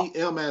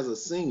p.m. as a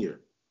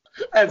senior.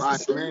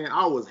 Man,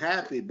 I was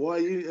happy, boy.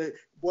 It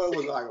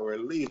was like a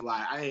relief.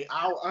 Like I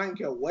ain't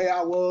care where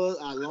I was,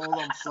 as long as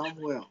I'm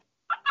somewhere.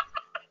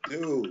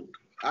 Dude,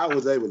 I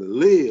was able to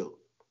live.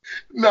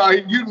 No,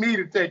 you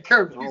needed that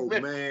curfew. Oh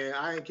man,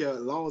 I ain't care. As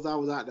long as I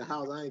was out the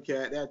house, I ain't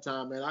care at that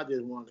time, man. I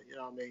just wanted,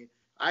 what I mean?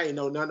 I ain't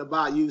know nothing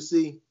about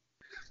UC,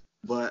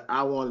 but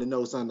I wanted to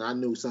know something. I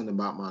knew something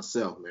about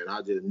myself, man.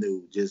 I just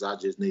knew, I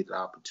just needed the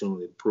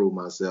opportunity to prove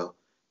myself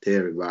to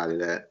everybody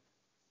that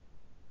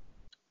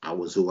I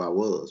was who I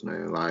was,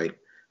 man. Like,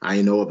 I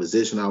ain't know what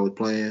position I was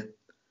playing.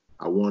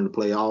 I wanted to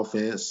play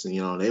offense.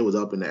 They was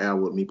up in the air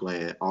with me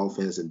playing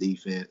offense and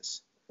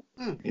defense.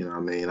 You know what I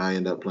mean? I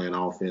ended up playing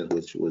offense,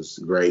 which was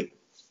great.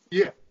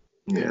 Yeah.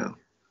 Yeah.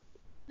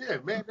 Yeah,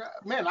 man,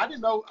 I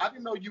didn't know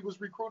you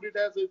was recruited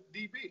as a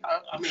DB.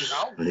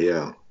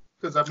 Yeah.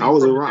 Because I I mean,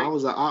 was I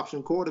was an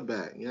option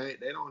quarterback.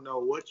 They don't know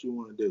what you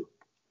want to do.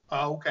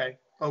 Oh, okay.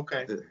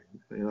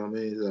 You know what I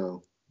mean?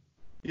 So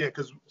Yeah,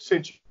 because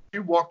since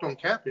you walked on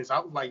campus, I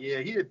was like, yeah,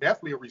 he is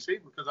definitely a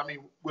receiver. Because I mean,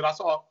 when I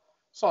saw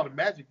the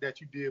magic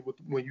that you did with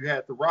when you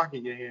had the rock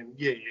in your hand,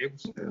 yeah, it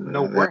was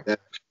no brainer.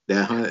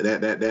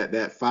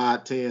 That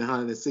 5'10",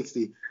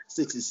 160,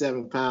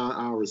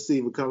 67-pound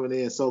receiver coming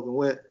in soaking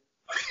wet.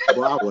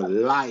 Boy, I was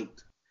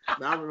light.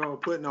 Now, I remember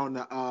putting on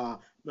the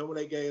remember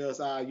they gave us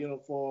our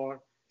uniform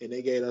and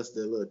they gave us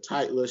the little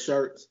tight little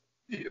shirts.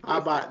 Yeah. How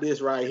about this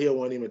right here?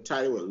 Wasn't even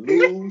tight, it was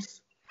loose.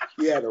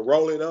 You had to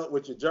roll it up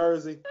with your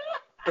jersey.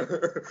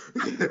 That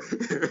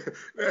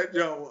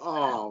joke,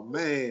 oh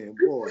man,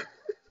 boy.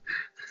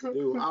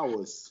 Dude, I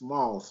was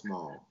small.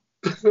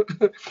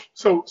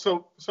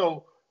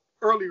 So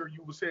earlier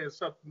you were saying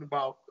something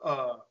about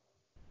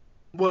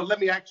well, let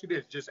me ask you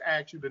this. Just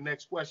ask you the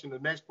next question. The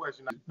next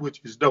question, which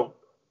is dope.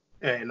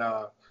 And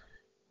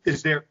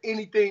is there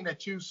anything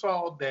that you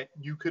saw that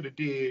you could have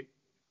did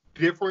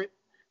different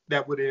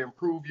that would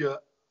improve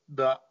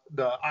the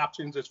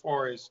options as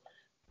far as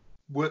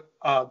what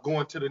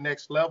going to the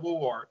next level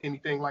or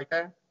anything like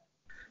that?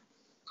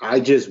 I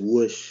just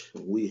wish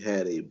we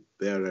had a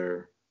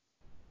better,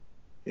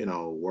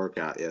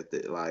 workout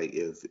ethic. Like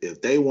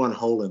if they weren't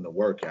holding the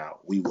workout,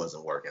 we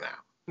wasn't working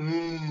out.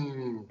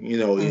 And you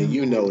know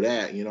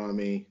that, you know what I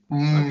mean?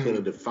 I could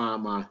have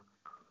defined my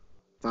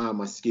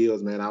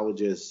skills, man. I would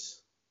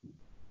just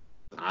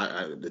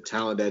the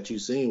talent that you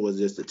seen was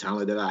just the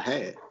talent that I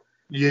had.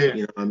 Yeah.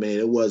 You know what I mean?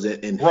 It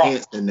wasn't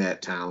enhancing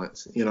that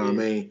talent. You know what I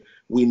mean?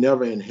 We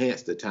never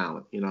enhanced the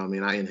talent. You know what I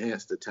mean? I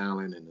enhanced the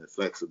talent and the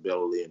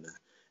flexibility and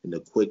the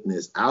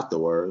quickness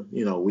afterward.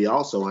 We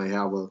also ain't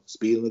have a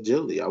speed and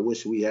agility. I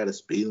wish we had a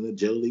speed and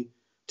agility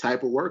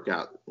type of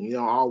workout.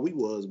 All we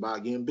was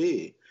about getting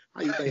big.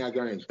 How you think I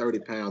gained 30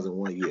 pounds in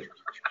 1 year?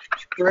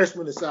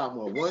 Freshman to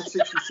sophomore,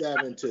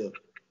 167 to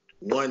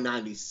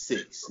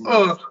 196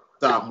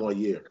 sophomore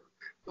year.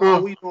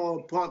 All we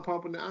doing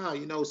pumping the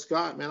eye.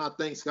 Scott, man, I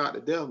thank Scott to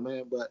death,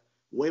 man, but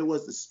where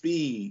was the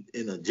speed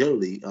and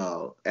agility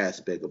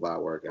aspect of our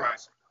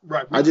workouts?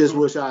 Right. I just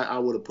wish I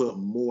would have put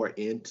more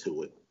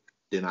into it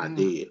than I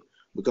did.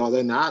 Because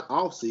in the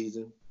off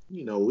season,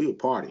 we were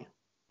partying.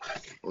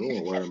 We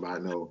weren't worrying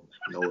about no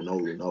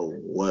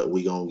what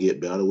we gonna get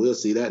better. We'll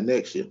see that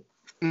next year.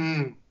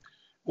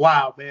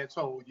 Wow, man.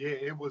 So yeah,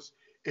 it was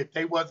if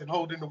they wasn't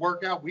holding the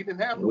workout, we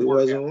didn't have no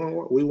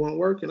workout. We weren't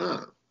working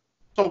out.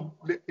 So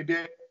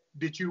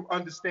did you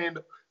understand?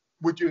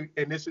 Would you?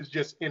 And this is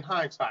just in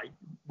hindsight.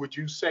 Would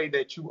you say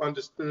that you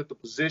understood the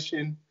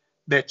position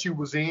that you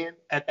was in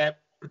at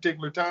that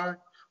particular time,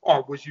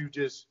 or was you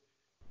just,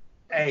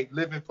 hey,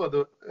 living for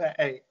the,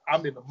 hey,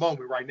 I'm in the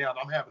moment right now and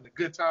I'm having a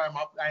good time.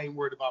 I ain't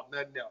worried about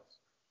nothing else.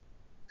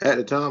 At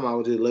the time, I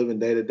was just living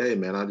day to day,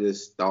 man. I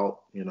just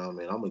thought, I'm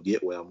going to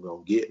get where I'm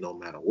going to get no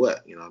matter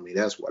what.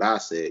 That's what I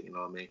said,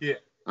 Yeah.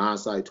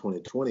 Hindsight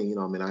 2020,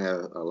 I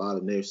had a lot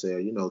of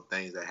naysayers,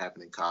 things that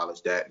happened in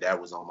college that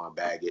was on my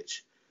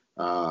baggage.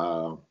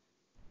 Also,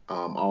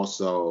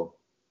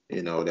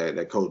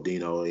 that Coach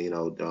Dino,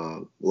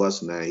 what's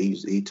his name?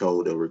 He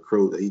told the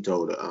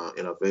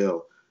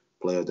NFL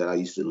players that I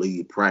used to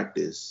leave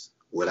practice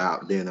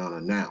without being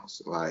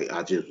unannounced. Like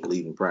I just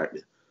leave in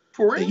practice.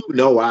 For real?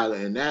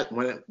 And that's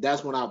when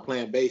I was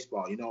playing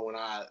baseball. When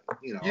I'll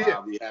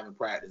be having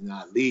practice and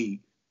I leave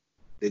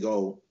to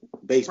go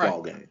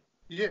baseball game.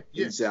 Yeah.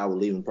 He said I was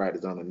leaving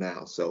practice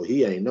unannounced, so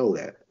he ain't know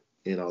that.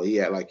 He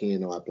act like he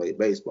didn't know I played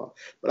baseball.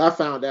 But I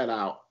found that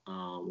out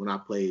when I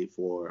played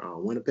for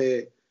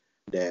Winnipeg,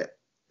 that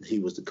he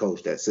was the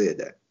coach that said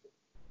that.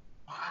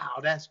 Wow,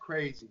 that's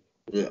crazy.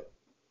 Yeah.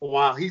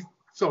 Wow, he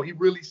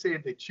really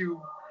said that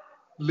you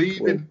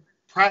leaving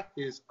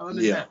practice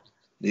unannounced.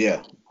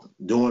 Yeah.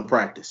 Doing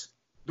practice.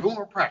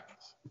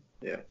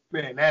 Yeah.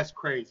 Man, that's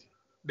crazy.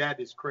 That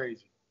is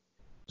crazy.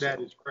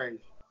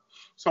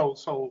 So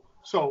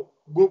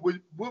what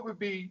would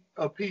be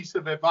a piece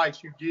of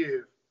advice you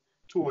give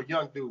to a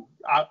young dude?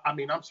 I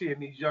mean, I'm seeing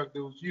these young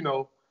dudes,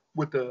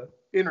 with the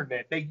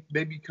internet, they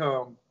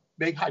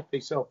hype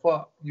themselves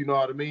up, you know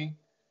what I mean?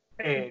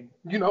 And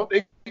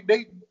they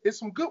there's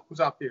some good ones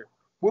out there.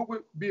 What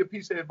would be a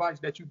piece of advice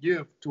that you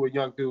give to a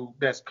young dude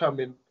that's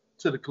coming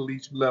to the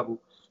collegiate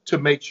level to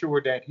make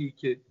sure that he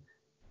could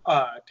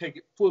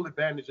take full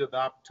advantage of the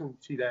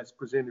opportunity that's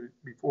presented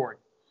before him?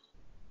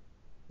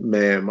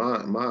 Man,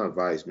 my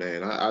advice,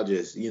 man, I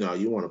just, you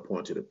want to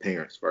point to the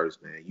parents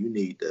first, man.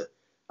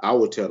 I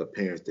would tell the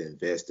parents to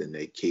invest in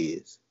their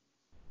kids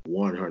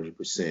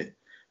 100%.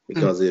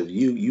 Because if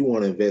you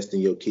want to invest in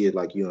your kid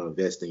like you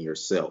invest in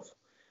yourself,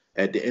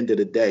 at the end of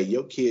the day,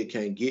 your kid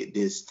can't get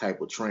this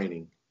type of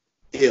training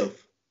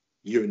if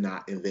you're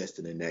not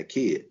investing in that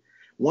kid.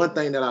 One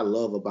thing that I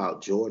love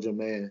about Georgia,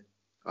 man,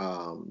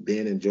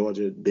 being in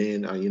Georgia,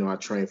 I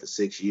trained for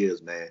 6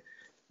 years, man.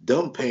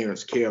 Them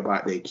parents care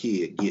about their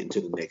kid getting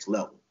to the next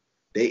level.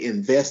 They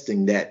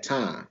investing that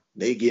time.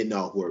 They getting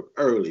off work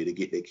early to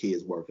get their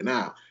kids working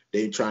out.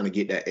 They trying to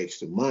get that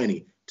extra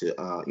money to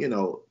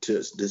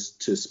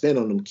spend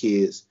on them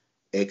kids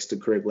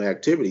extracurricular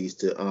activities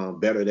to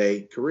better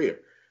their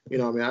career. You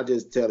know what I mean? I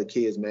just tell the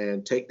kids,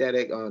 man, take that,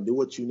 do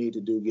what you need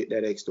to do, get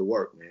that extra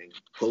work, man.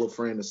 Pull a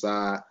friend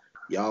aside,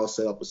 y'all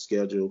set up a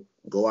schedule,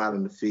 go out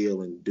in the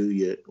field and do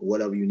your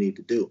whatever you need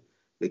to do.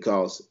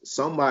 Because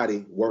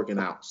somebody working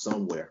out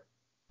somewhere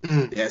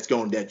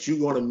that you're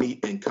gonna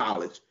meet in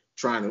college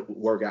trying to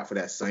work out for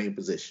that same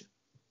position.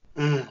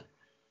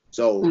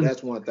 So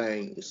that's one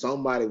thing.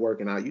 Somebody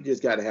working out, you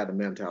just got to have the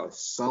mentality.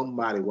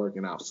 Somebody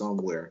working out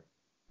somewhere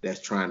that's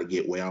trying to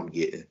get where I'm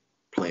getting,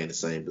 playing the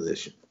same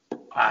position.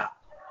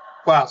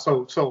 Wow.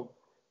 So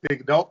they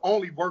don't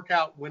only work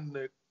out when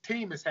the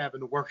team is having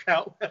to work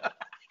out.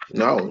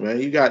 No, man,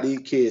 you got these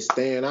kids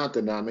staying out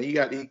there now, man. You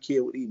got these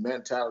kids with these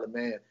mentality,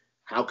 man.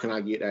 How can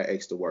I get that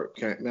extra work?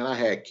 Man, I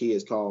had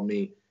kids call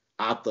me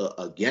after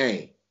a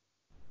game.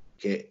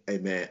 Hey,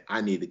 man,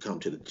 I need to come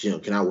to the gym.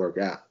 Can I work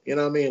out? You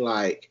know what I mean?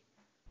 Like,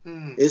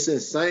 it's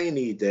insane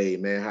these days,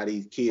 man, how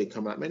these kids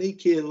come out. Man, these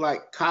kids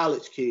like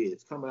college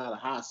kids coming out of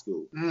high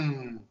school.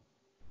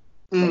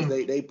 Because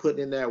they put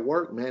in that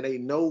work, man. They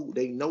know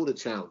the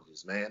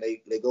challenges, man.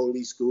 They go to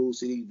these schools,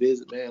 see these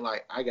visits, man.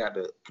 Like, I got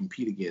to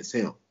compete against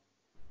him.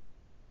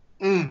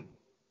 You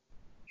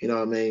know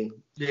what I mean?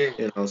 Yeah.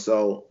 You know,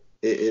 so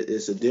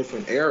it's a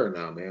different era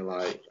now, man.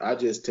 Like, I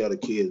just tell the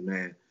kids,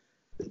 man,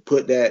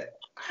 put that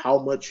how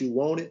much you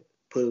want it,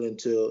 put it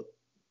into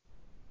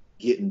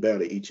getting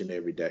better each and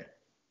every day.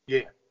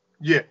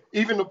 Yeah.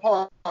 Even the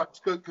parts,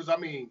 because I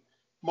mean,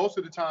 most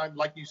of the time,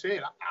 like you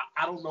said,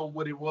 I don't know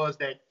what it was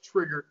that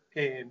triggered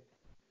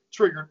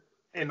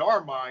in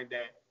our mind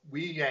that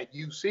we at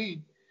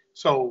UC.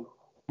 So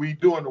we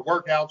doing the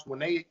workouts when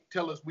they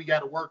tell us we got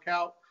to work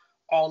out,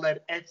 all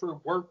that extra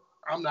work.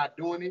 I'm not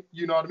doing it.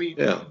 You know what I mean?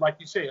 Yeah. Like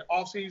you said,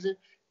 off season,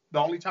 the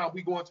only time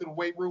we go into the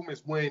weight room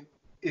is when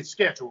it's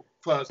scheduled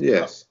for us.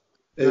 Yes,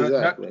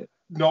 exactly.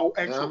 No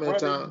extra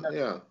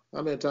running.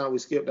 How many times we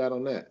skipped out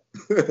on that?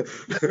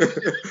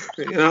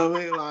 You know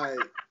what I mean? Like,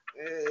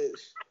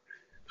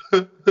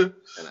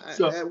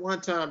 at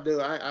one time, dude,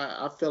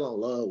 I fell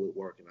in love with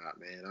working out,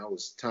 man. I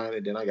was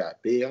tiny, then I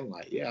got big. I'm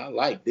like, yeah, I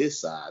like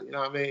this side. You know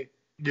what I mean?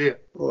 Yeah.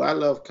 Well, I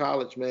love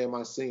college, man.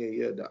 My senior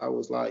year, I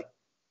was like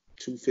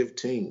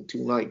 215,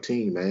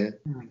 219, man,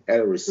 at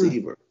a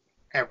receiver.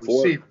 At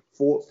receiver.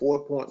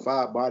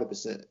 4.5 body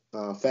percent,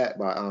 fat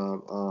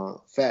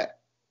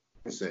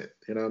percent.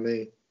 You know what I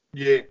mean?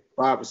 Yeah.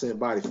 5%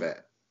 body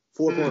fat.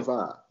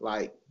 4.5.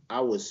 Like,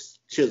 I was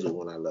chiseled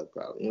when I left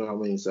college. You know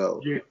what I mean?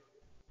 So, yeah.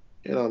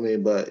 You know what I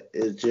mean? But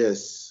it's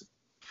just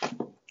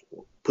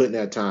putting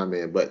that time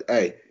in. But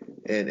hey,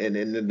 and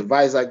the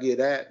advice I give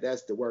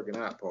that's the working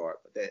out part.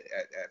 But that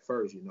at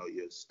first, you know,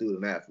 you're a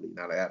student athlete,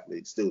 not an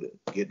athlete student.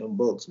 Get them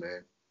books,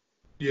 man.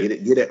 Yeah.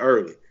 Get it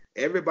early.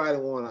 Everybody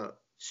wanna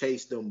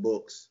chase them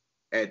books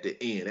at the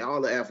end.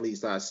 All the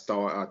athletes I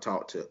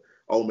talk to,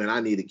 oh man, I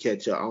need to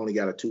catch up. I only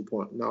got a 2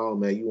 point. No,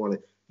 man,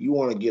 you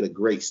wanna get a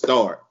great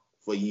start,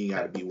 for you ain't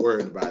gotta be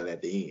worried about it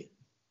at the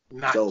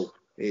end. Nice.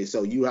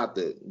 So you have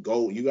to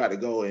go. You got to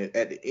go, and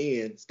at the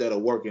end, instead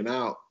of working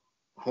out,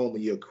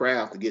 homing your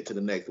craft to get to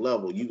the next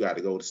level, you got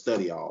to go to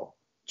study hall,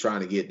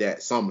 trying to get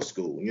that summer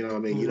school. You know what I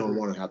mean? You don't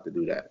want to have to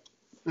do that.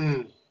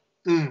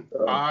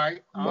 All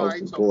right. Most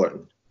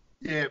important.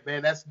 So, yeah,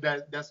 man, that's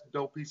a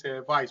dope piece of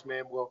advice,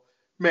 man. Well,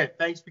 man,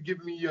 thanks for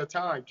giving me your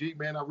time, G,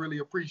 man. I really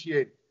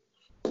appreciate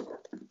it.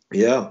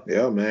 Yeah,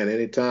 man.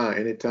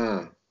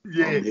 Anytime.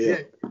 Yeah.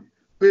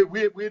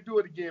 We'll do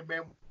it again,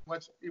 man.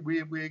 Once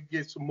we'll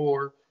get some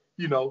more,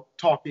 you know,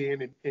 talk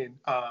in and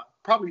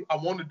probably I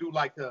want to do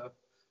like a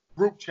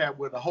group chat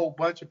with a whole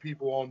bunch of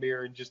people on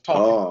there and just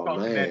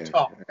talking that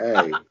talk.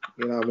 Hey,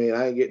 you know what I mean?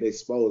 I ain't getting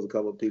exposed a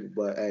couple of people,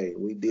 but hey,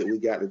 we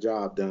got the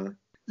job done.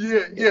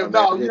 Yeah. You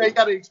ain't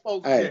got to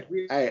expose yet.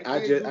 I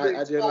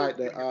just like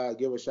to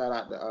give a shout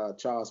out to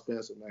Charles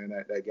Spencer, man.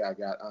 That guy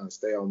got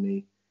stay on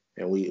me,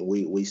 and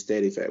we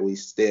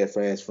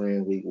steadfast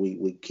friends.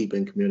 We keep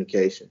in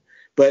communication.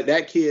 But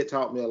that kid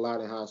taught me a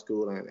lot in high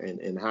school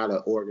and how to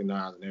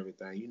organize and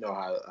everything. You know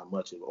how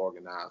much of an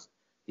organizer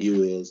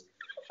you is.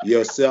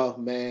 Yourself,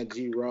 man,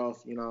 G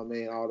Ruff, you know what I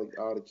mean? All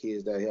the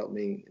kids that helped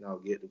me, you know,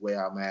 get the way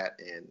I'm at,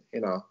 and, you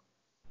know,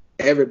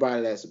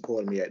 everybody that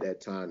supported me at that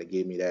time to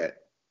give me that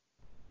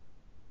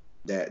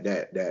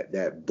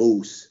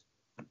boost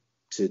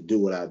to do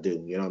what I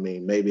do. You know what I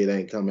mean? Maybe it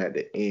ain't come at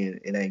the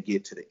end, it ain't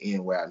get to the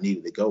end where I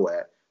needed to go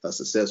at, a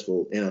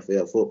successful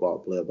NFL football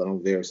player, but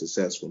I'm very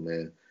successful,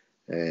 man.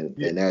 And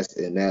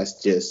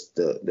that's just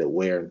the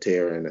wear and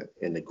tear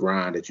and the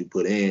grind that you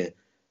put in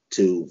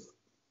to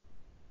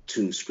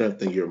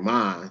strengthen your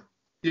mind.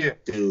 Yeah.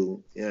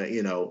 To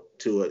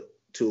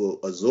to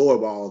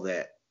absorb all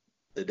that,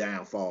 the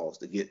downfalls,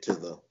 to get to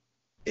the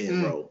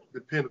end road.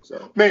 The pinnacle.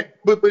 So, man,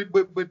 but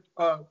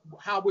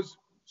how was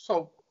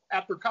so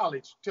after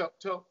college?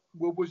 Tell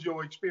what was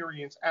your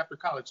experience after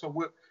college? So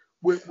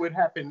what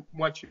happened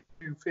once you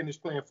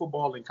finished playing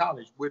football in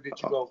college? Where did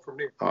you go from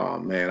there? Oh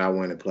man, I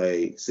went and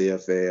played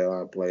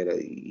CFL. I played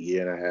a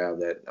year and a half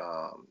that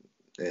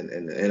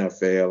in the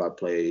NFL. I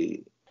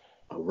played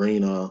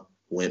arena,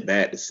 went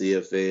back to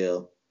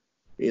CFL.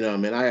 You know what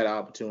I mean? I had an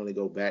opportunity to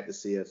go back to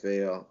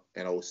CFL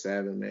in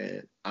 '07,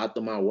 man.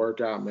 After my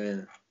workout,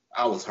 man,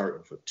 I was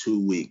hurting for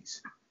 2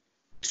 weeks.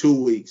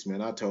 2 weeks,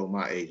 man. I told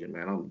my agent,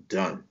 man, I'm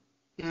done.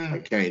 I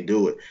can't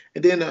do it.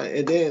 And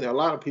then a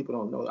lot of people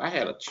don't know. I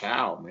had a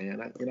child,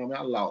 man.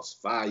 I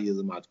lost 5 years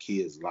of my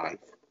kid's life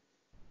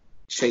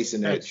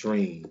chasing that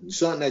dream,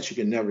 something that you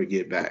can never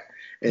get back.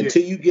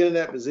 Until you get in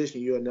that position,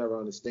 you'll never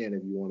understand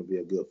if you want to be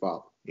a good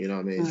father. You know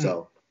what I mean?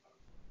 So,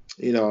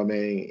 you know what I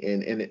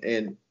mean?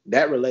 And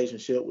that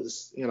relationship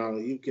was,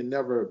 you can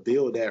never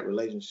build that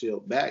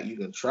relationship back. You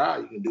can try,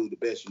 you can do the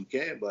best you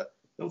can, but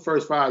them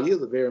first 5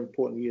 years are very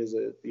important years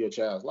of your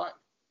child's life.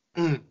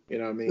 You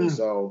know what I mean?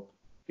 So,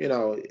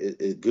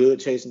 it's good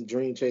chasing the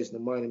dream, chasing the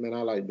money, man.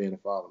 I like being a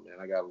father, man.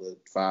 I got a little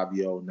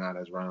 5-year-old now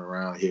that's running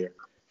around here.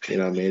 You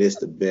know what I mean? It's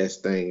the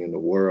best thing in the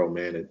world,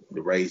 man,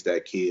 to raise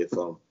that kid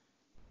from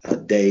a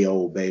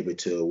day-old baby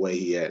to where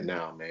he at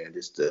now, man.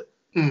 Just to,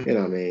 you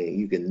know what I mean?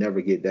 You can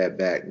never get that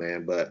back,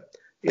 man. But,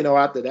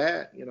 after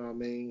that, you know what I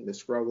mean? The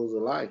struggles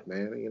of life,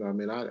 man. You know what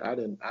I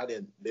mean? I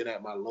didn't been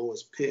at my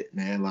lowest pit,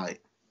 man.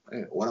 Like,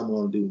 man, what I'm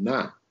going to do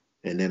now?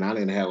 And then I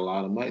didn't have a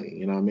lot of money.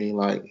 You know what I mean?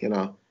 Like,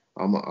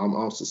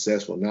 I'm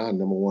successful now,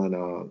 number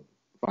one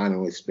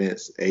final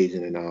expense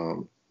agent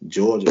in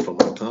Georgia for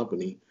my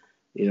company.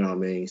 You know what I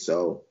mean?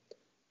 So,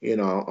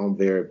 I'm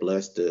very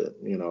blessed to,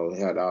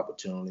 have the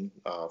opportunity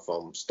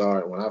from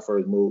starting. When I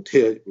first moved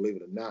here, believe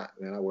it or not,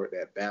 man, I worked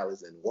at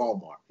Bally's and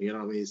Walmart. You know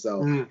what I mean?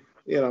 So,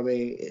 you know what I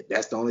mean?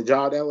 That's the only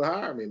job that would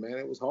hire me, man.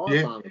 It was hard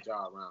finding a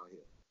job around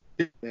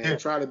here. Man,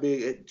 try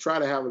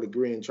to have a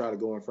degree and try to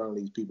go in front of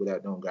these people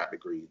that don't got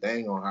degrees. They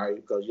ain't gonna hire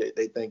you because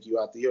they think you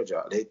after your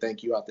job. They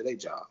think you after their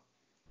job.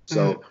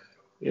 So,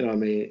 you know what I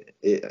mean?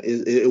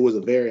 It was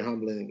a very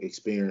humbling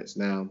experience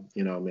now,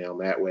 you know what I mean, I'm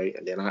that way.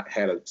 And then I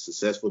had a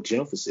successful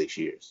gym for 6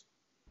 years.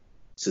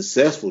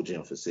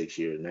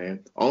 Man.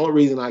 Only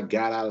reason I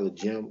got out of the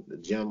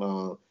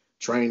gym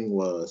training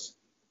was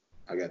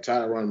I got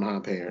tired of running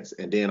behind parents.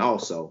 And then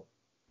also,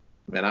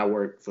 man, I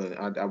worked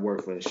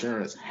for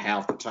insurance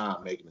half the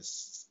time making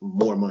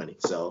more money.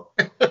 So,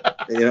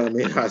 you know what I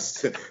mean?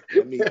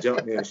 Let me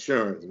jump the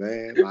insurance,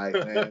 man. Like,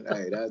 man,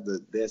 hey, that's the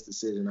best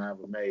decision I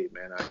ever made,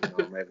 man.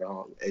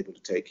 I'm able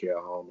to take care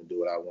of home and do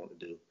what I want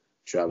to do,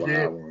 travel how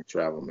I want to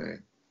travel,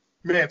 man.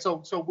 Man,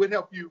 so what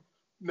helped you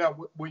now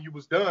when you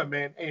was done,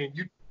 man, and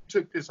you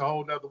took this a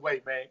whole nother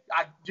way, man?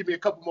 Give me a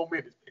couple more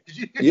minutes.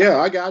 Yeah,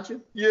 I got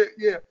you.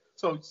 Yeah.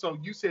 So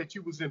you said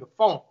you was in the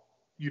funk,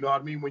 you know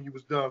what I mean, when you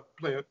was done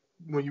playing.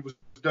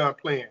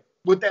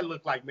 What that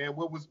look like, man?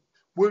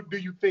 What do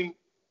you think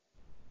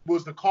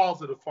was the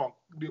cause of the funk?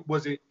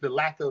 Was it the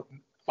lack of,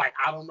 like,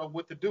 I don't know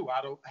what to do. I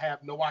don't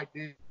have no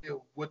idea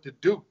what to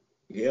do.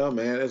 Yeah,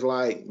 man. It's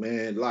like,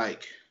 man,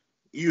 like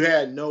you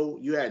had no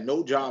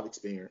job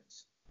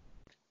experience.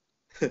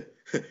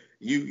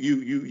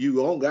 you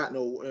don't got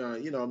no,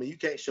 you know what I mean? You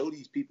can't show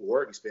these people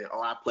work experience.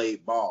 Oh, I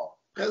played ball.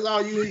 That's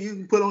all you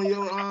can put on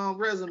your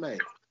resume.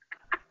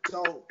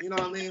 So, you know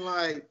what I mean?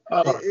 Like,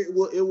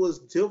 it was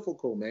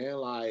difficult, man.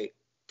 Like,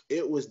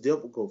 it was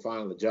difficult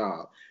finding a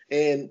job.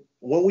 And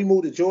when we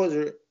moved to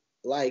Georgia,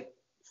 like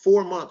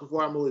 4 months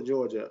before I moved to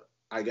Georgia,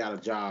 I got a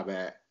job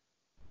at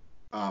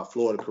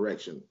Florida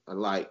Correction.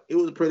 Like, it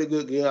was a pretty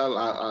good gig. I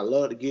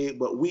loved the gig,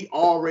 but we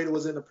already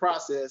was in the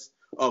process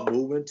of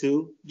moving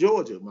to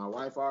Georgia. My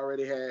wife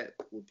already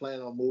was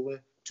planning on moving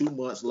 2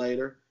 months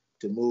later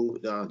to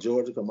move to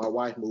Georgia because my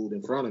wife moved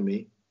in front of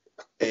me.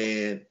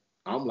 And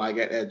I'm like,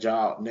 at that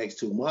job next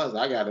 2 months,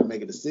 I got to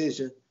make a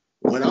decision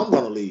when I'm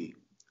going to leave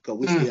because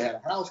we still had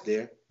a house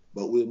there,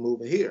 but we're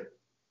moving here.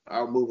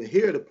 I was moving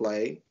here to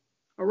play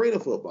arena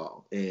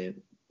football, and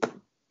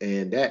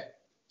that's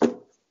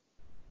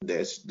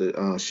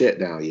the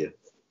shutdown year.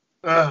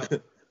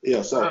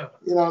 Yeah, so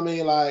you know what I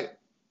mean, like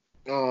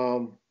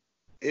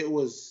it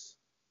was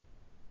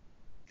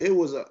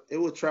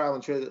trial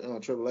and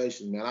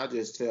tribulation, man. I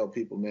just tell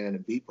people, man, to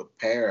be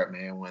prepared,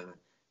 man, when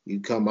you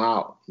come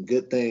out.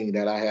 Good thing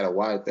that I had a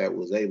wife that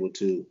was able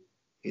to,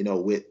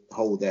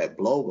 withhold that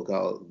blow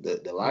because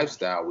the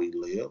lifestyle we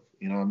live,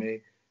 you know what I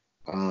mean?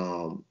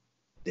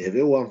 If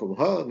it wasn't from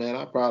her, man,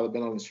 I'd probably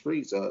been on the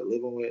streets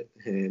living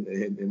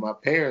in my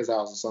parents'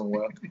 house or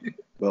somewhere.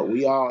 But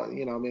we all,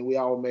 we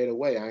all made a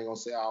way. I ain't gonna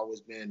say I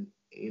always been,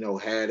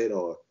 had it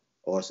or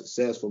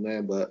successful,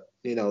 man. But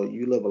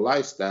you live a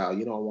lifestyle,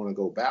 you don't want to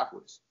go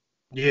backwards.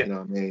 Yeah. You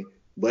know what I mean?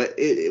 But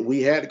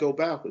we had to go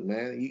backwards,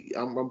 man.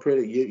 I'm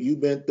pretty.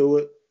 You've been through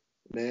it,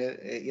 man.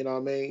 You know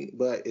what I mean?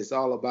 But it's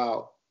all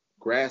about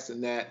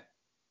grasping that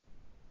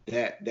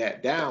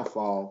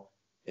downfall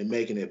and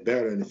making it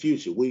better in the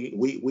future.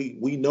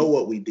 We know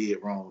what we did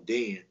wrong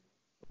then,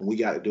 and we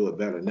got to do it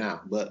better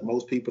now. But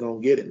most people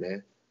don't get it,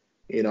 man.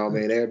 You know what I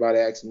mean? Everybody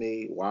asks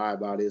me, why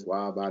about this,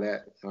 why about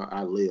that?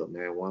 I live,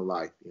 man, one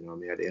life, you know what I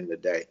mean, at the end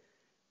of the day.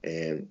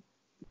 And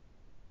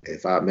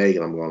if I make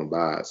it, I'm going to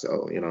buy it.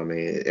 So, you know what I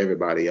mean?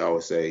 Everybody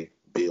always say,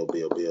 build.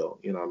 You know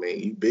what I mean?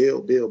 You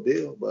build.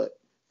 But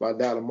if I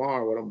die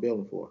tomorrow, what I'm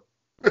building for?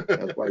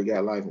 That's why you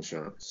got life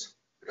insurance.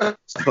 So,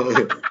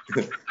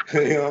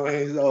 you know what I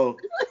mean? So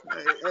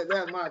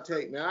that's my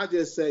take, man. I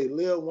just say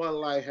live one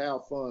life,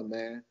 have fun,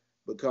 man,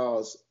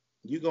 because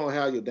you're gonna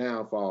have your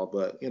downfall,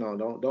 but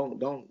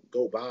don't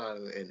go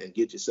bind and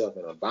get yourself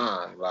in a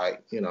bind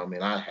like I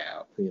mean I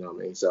have, what I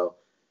mean. So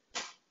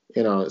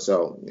what I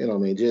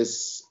mean,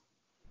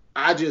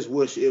 I just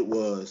wish it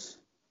was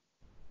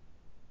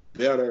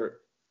better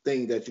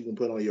thing that you can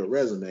put on your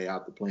resume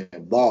after playing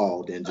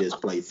ball than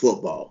just play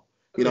football.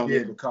 You know what I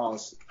mean?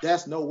 Because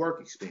that's no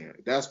work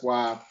experience. That's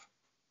why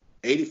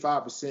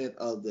 85%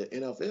 of the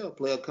NFL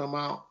players come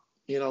out,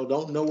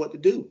 don't know what to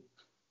do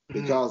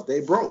because they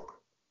broke.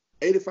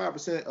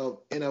 85%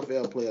 of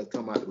NFL players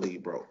come out the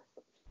league broke.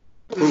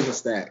 Proven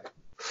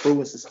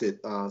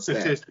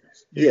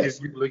statistics. Yes.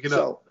 You look it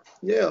up.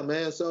 Yeah,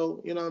 man. So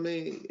what I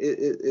mean,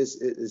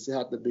 it's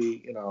have to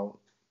be,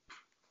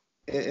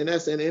 and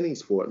that's in any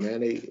sport, man.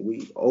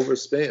 We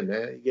overspend,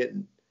 man.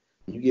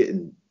 You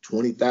getting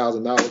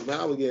 $20,000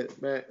 now. We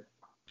get, man.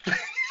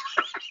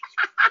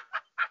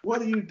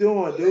 What are you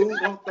doing, dude?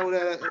 Don't throw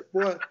that at,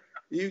 boy.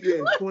 You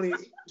getting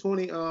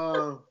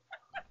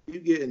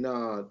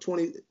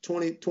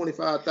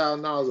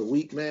 $25,000 a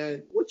week,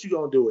 man. What you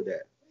gonna do with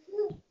that?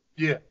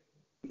 Yeah.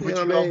 What you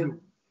gonna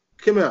do?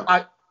 Come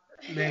out.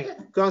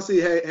 Man. Come see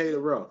Hey the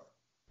Rough.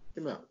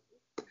 Come out.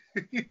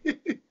 This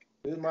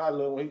is my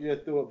little one. He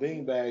just threw a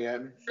beanbag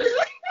at me.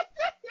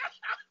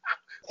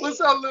 What's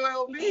up,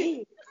 little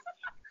LB?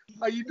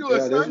 How you doing,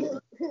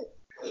 son?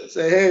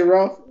 Say hey,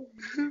 Rough.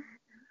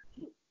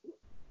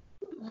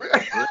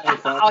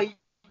 Oh, you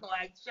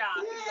like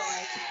shot.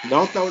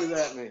 Don't throw it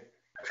at me.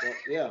 But,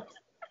 yeah.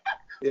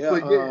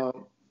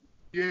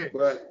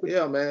 But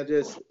yeah, man,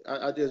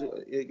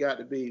 it got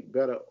to be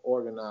better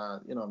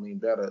organized,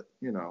 better,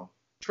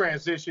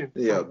 transition.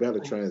 Yeah, better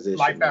transition.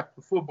 Life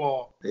after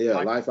football.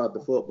 Yeah, life after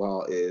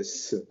football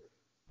is,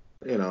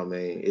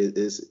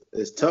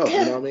 it's tough,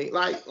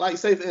 Like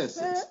say for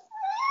instance,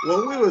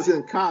 when we was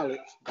in college,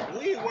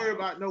 we didn't worry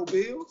about no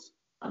bills.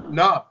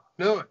 No.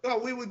 No,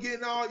 we were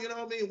getting all, we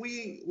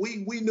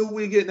knew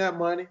we were getting that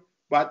money.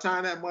 By the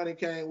time that money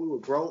came, we were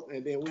broke,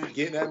 and then we were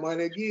getting that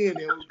money again,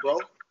 then we were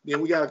broke. Then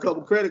we got a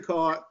couple credit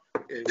cards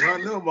and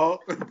run them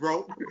up,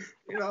 broke.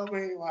 You know what I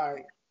mean?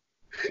 Like,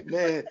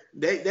 man,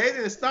 they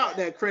didn't stop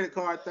that credit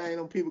card thing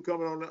on people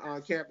coming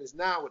on campus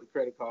now with the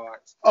credit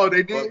cards. Oh,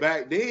 they did? But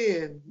back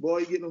then, boy,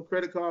 you getting them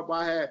credit cards.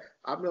 I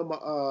remember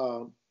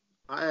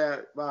I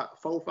had about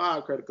 4 or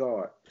 5 credit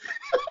cards.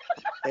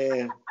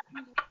 And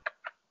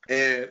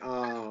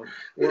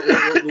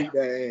what week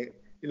that,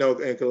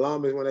 in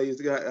Columbus when they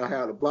used to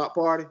have the block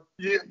party.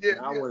 Yeah.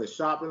 I went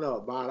shopping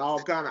up, buying all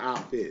kind of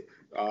outfits.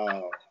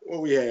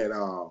 What we had,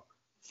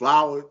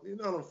 flower,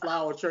 the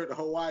flower shirt, the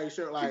Hawaii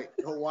shirt, like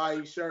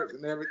Hawaii shirts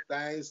and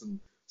everything,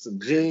 some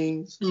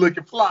jeans.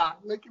 Looking fly.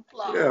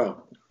 Yeah.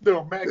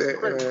 Little max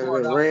credit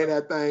card. Ran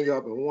that thing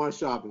up in one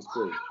shopping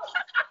spree.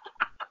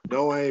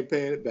 No, I ain't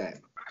paying it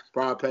back.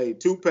 Probably paid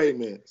 2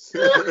 payments.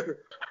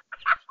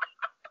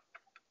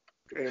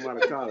 Came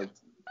out of college,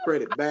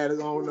 credit bad as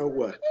I don't know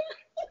what.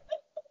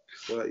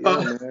 But yeah,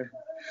 man,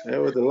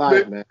 that was the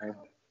life, man.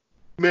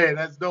 Man,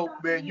 that's dope,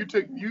 man. You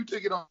took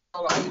it on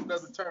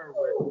another turn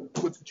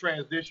with the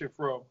transition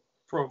from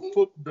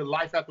the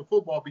life after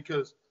football,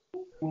 because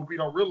what we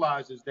don't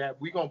realize is that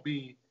we're gonna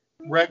be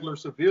regular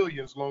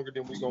civilians longer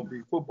than we're gonna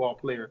be football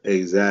players.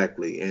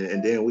 Exactly,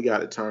 and then we got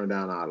to turn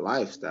down our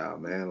lifestyle,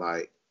 man.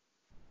 Like,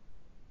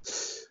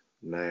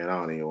 man, I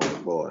don't even want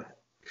to, boy.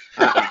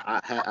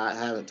 I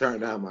haven't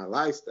turned down my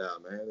lifestyle,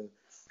 man.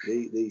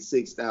 These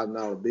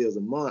 $6,000 bills a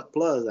month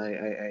plus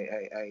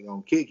ain't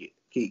gonna keep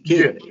kicking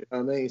it. You know what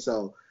I mean?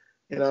 So,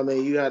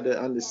 you got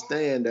to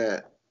understand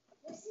that.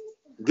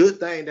 Good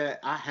thing that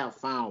I have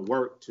found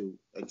work to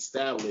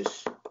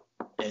establish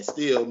and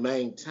still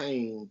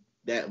maintain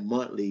that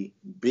monthly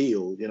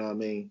bill. You know what I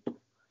mean?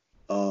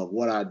 Of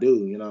what I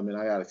do. You know what I mean?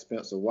 I got an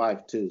expensive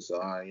wife too,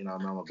 so I'm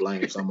gonna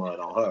blame some of it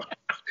on her.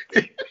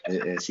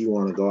 And she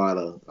want to go out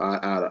of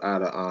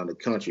the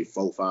country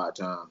 4 or 5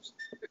 times.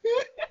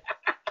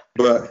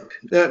 But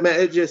man,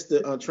 it's just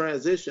the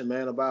transition,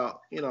 man.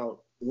 About when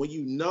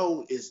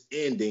it's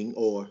ending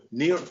or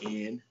near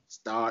end,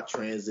 start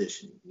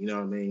transitioning. You know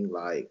what I mean?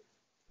 Like,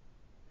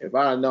 if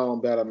I had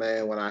known better,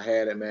 man, when I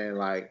had it, man,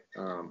 like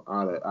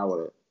I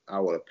would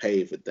have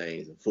paid for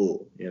things in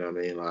full. You know what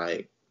I mean?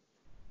 Like,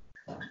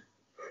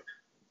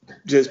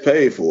 just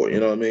paid for it. You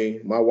know what I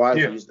mean? My wife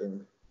used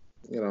to.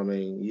 You know what I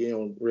mean? You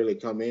don't really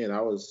come in.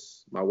 My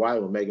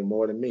wife was making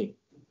more than me.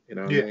 You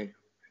know what I mean?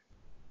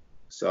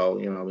 So,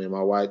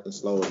 my wife can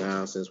slow it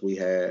down since we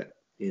had,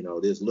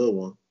 this little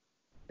one,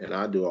 and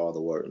I do all the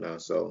work now.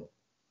 So,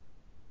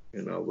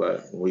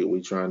 but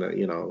we trying to,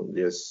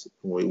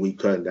 we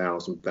cutting down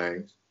some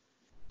things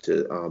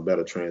to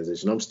better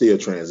transition. I'm still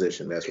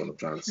transition. That's what I'm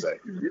trying to say.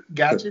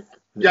 Gotcha.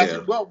 Yeah.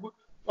 Well,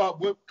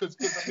 because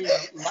I mean,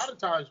 a lot of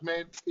times,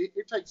 man,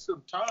 it takes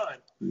some time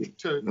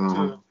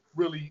to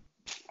really.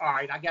 All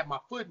right, I got my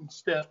footing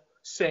set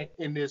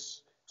in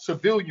this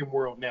civilian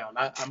world now, and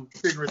I'm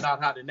figuring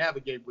out how to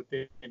navigate with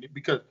it,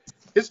 because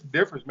it's a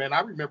difference, man. I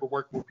remember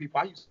working with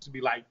people. I used to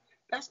be like,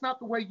 that's not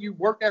the way you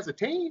work as a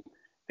team.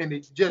 And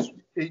it just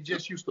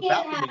used to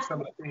baffle me,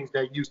 some of the things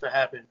that used to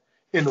happen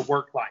in the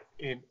work life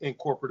in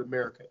corporate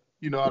America.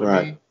 You know what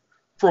I mean?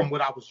 From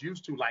what I was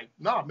used to, like,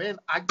 nah, man,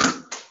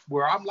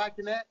 where I'm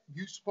lacking at,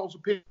 you supposed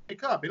to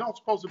pick up. It don't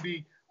supposed to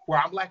be where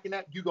I'm lacking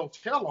at, you go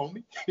tell on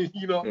me.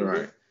 You know what I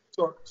mean?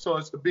 So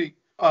it's the big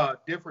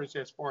difference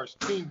as far as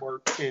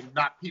teamwork and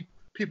not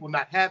people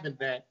not having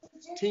that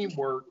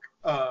teamwork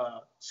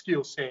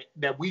skill set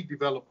that we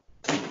developed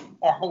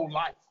our whole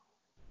life.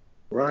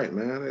 Right,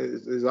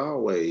 man. It's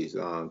always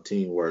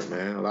teamwork,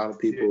 man. A lot of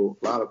people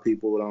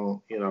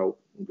don't,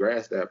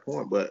 grasp that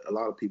point, but a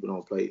lot of people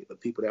don't play. The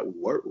people that we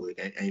work with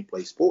ain't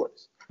play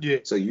sports. Yeah.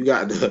 So you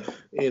got to,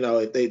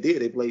 if they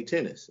did, they played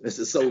tennis. It's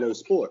a solo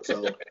sport.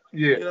 So,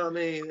 yeah. You know what I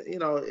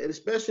mean?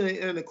 Especially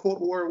in the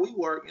corporate world we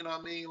work, you know what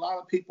I mean? A lot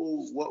of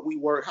people,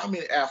 how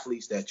many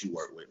athletes that you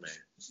work with,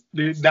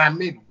 man? Not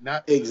many.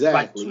 Not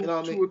exactly.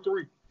 Like two or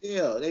three.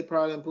 Yeah, they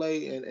probably didn't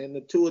play, and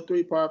the 2 or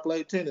 3 probably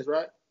played tennis,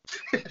 right?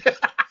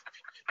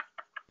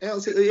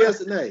 Yes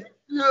or no?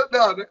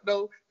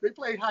 No. They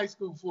played high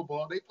school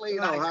football. They played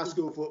high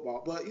school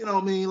football. But you know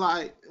what I mean?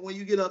 Like when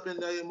you get up in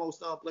there,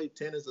 most of them play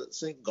tennis or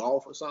sink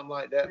golf or something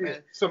like that,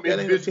 man. Some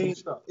individual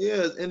stuff.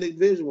 Yeah, it's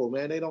individual,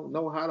 man. They don't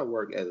know how to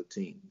work as a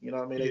team. You know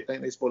what I mean? They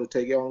think they're supposed to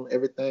take on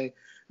everything.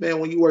 Man,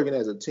 when you're working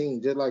as a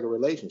team, just like a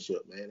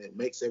relationship, man, it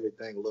makes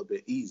everything a little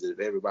bit easier if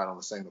everybody on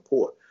the same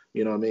accord.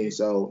 You know what I mean?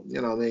 So,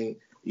 you know what I mean?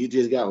 You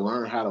just got to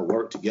learn how to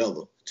work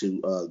together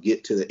to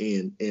get to the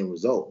end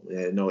result.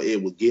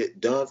 It will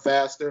get done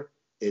faster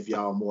if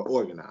y'all more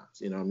organized.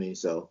 You know what I mean?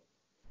 So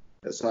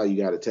that's how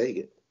you got to take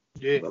it.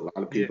 Yeah. But a lot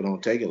of people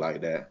don't take it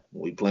like that.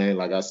 We playing,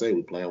 like I say,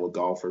 we playing with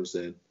golfers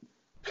and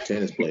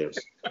tennis players.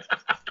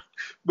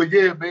 But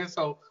yeah, man.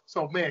 So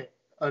man,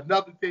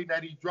 another thing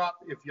that he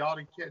dropped, if y'all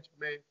didn't catch it,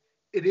 man,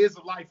 it is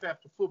a life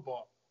after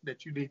football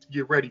that you need to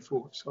get ready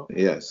for. So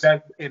yes,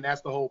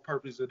 that's the whole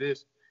purpose of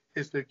this,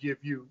 is to give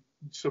you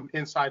some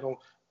insight on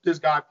this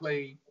guy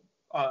played,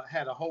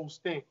 had a whole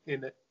stint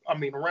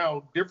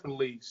around different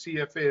leagues,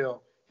 CFL,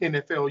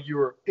 NFL,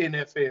 Europe,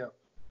 NFL,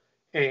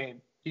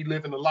 and he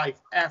living a life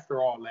after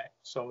all that.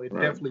 So it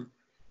definitely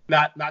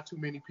not too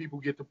many people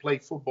get to play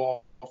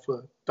football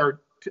for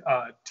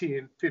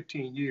 10,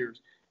 15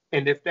 years.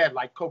 And if that,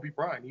 like Kobe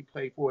Bryant, he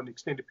played for an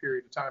extended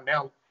period of time.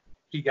 Now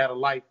he got a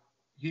life.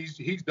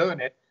 He's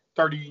done at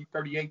 30,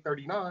 38,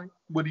 39.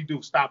 What'd he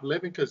do? Stop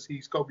living because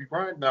he's Kobe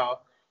Bryant? No,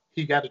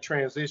 he got to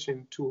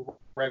transition to a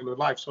regular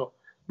life. So,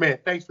 man,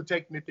 thanks for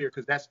taking it there,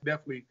 because that's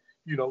definitely,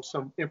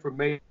 some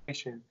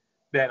information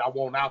that I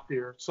want out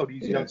there so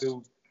these young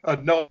dudes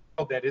know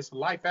that it's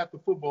life after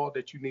football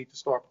that you need to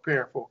start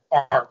preparing for,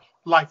 or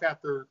life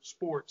after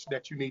sports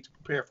that you need to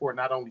prepare for,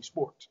 not only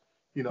sports.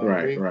 You know what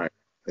I mean? Right.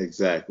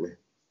 Exactly.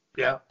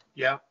 Yeah.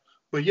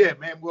 But yeah,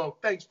 man, well,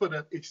 thanks for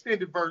the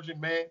extended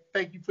version, man.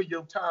 Thank you for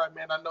your time,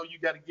 man. I know you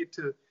got to get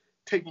to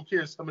taking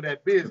care of some of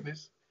that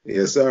business.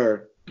 Yes,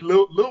 sir.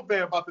 Lil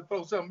man about to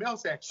throw something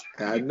else at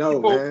you. I know,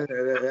 man.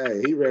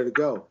 Hey, he ready to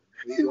go.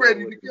 He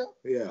ready to go?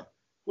 Yeah.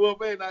 Well,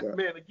 man,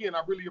 again,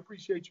 I really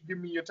appreciate you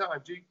giving me your time,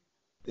 G.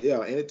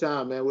 Yeah,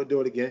 anytime, man. We'll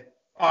do it again.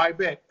 All right,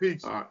 bet.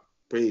 Peace. All right.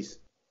 Peace.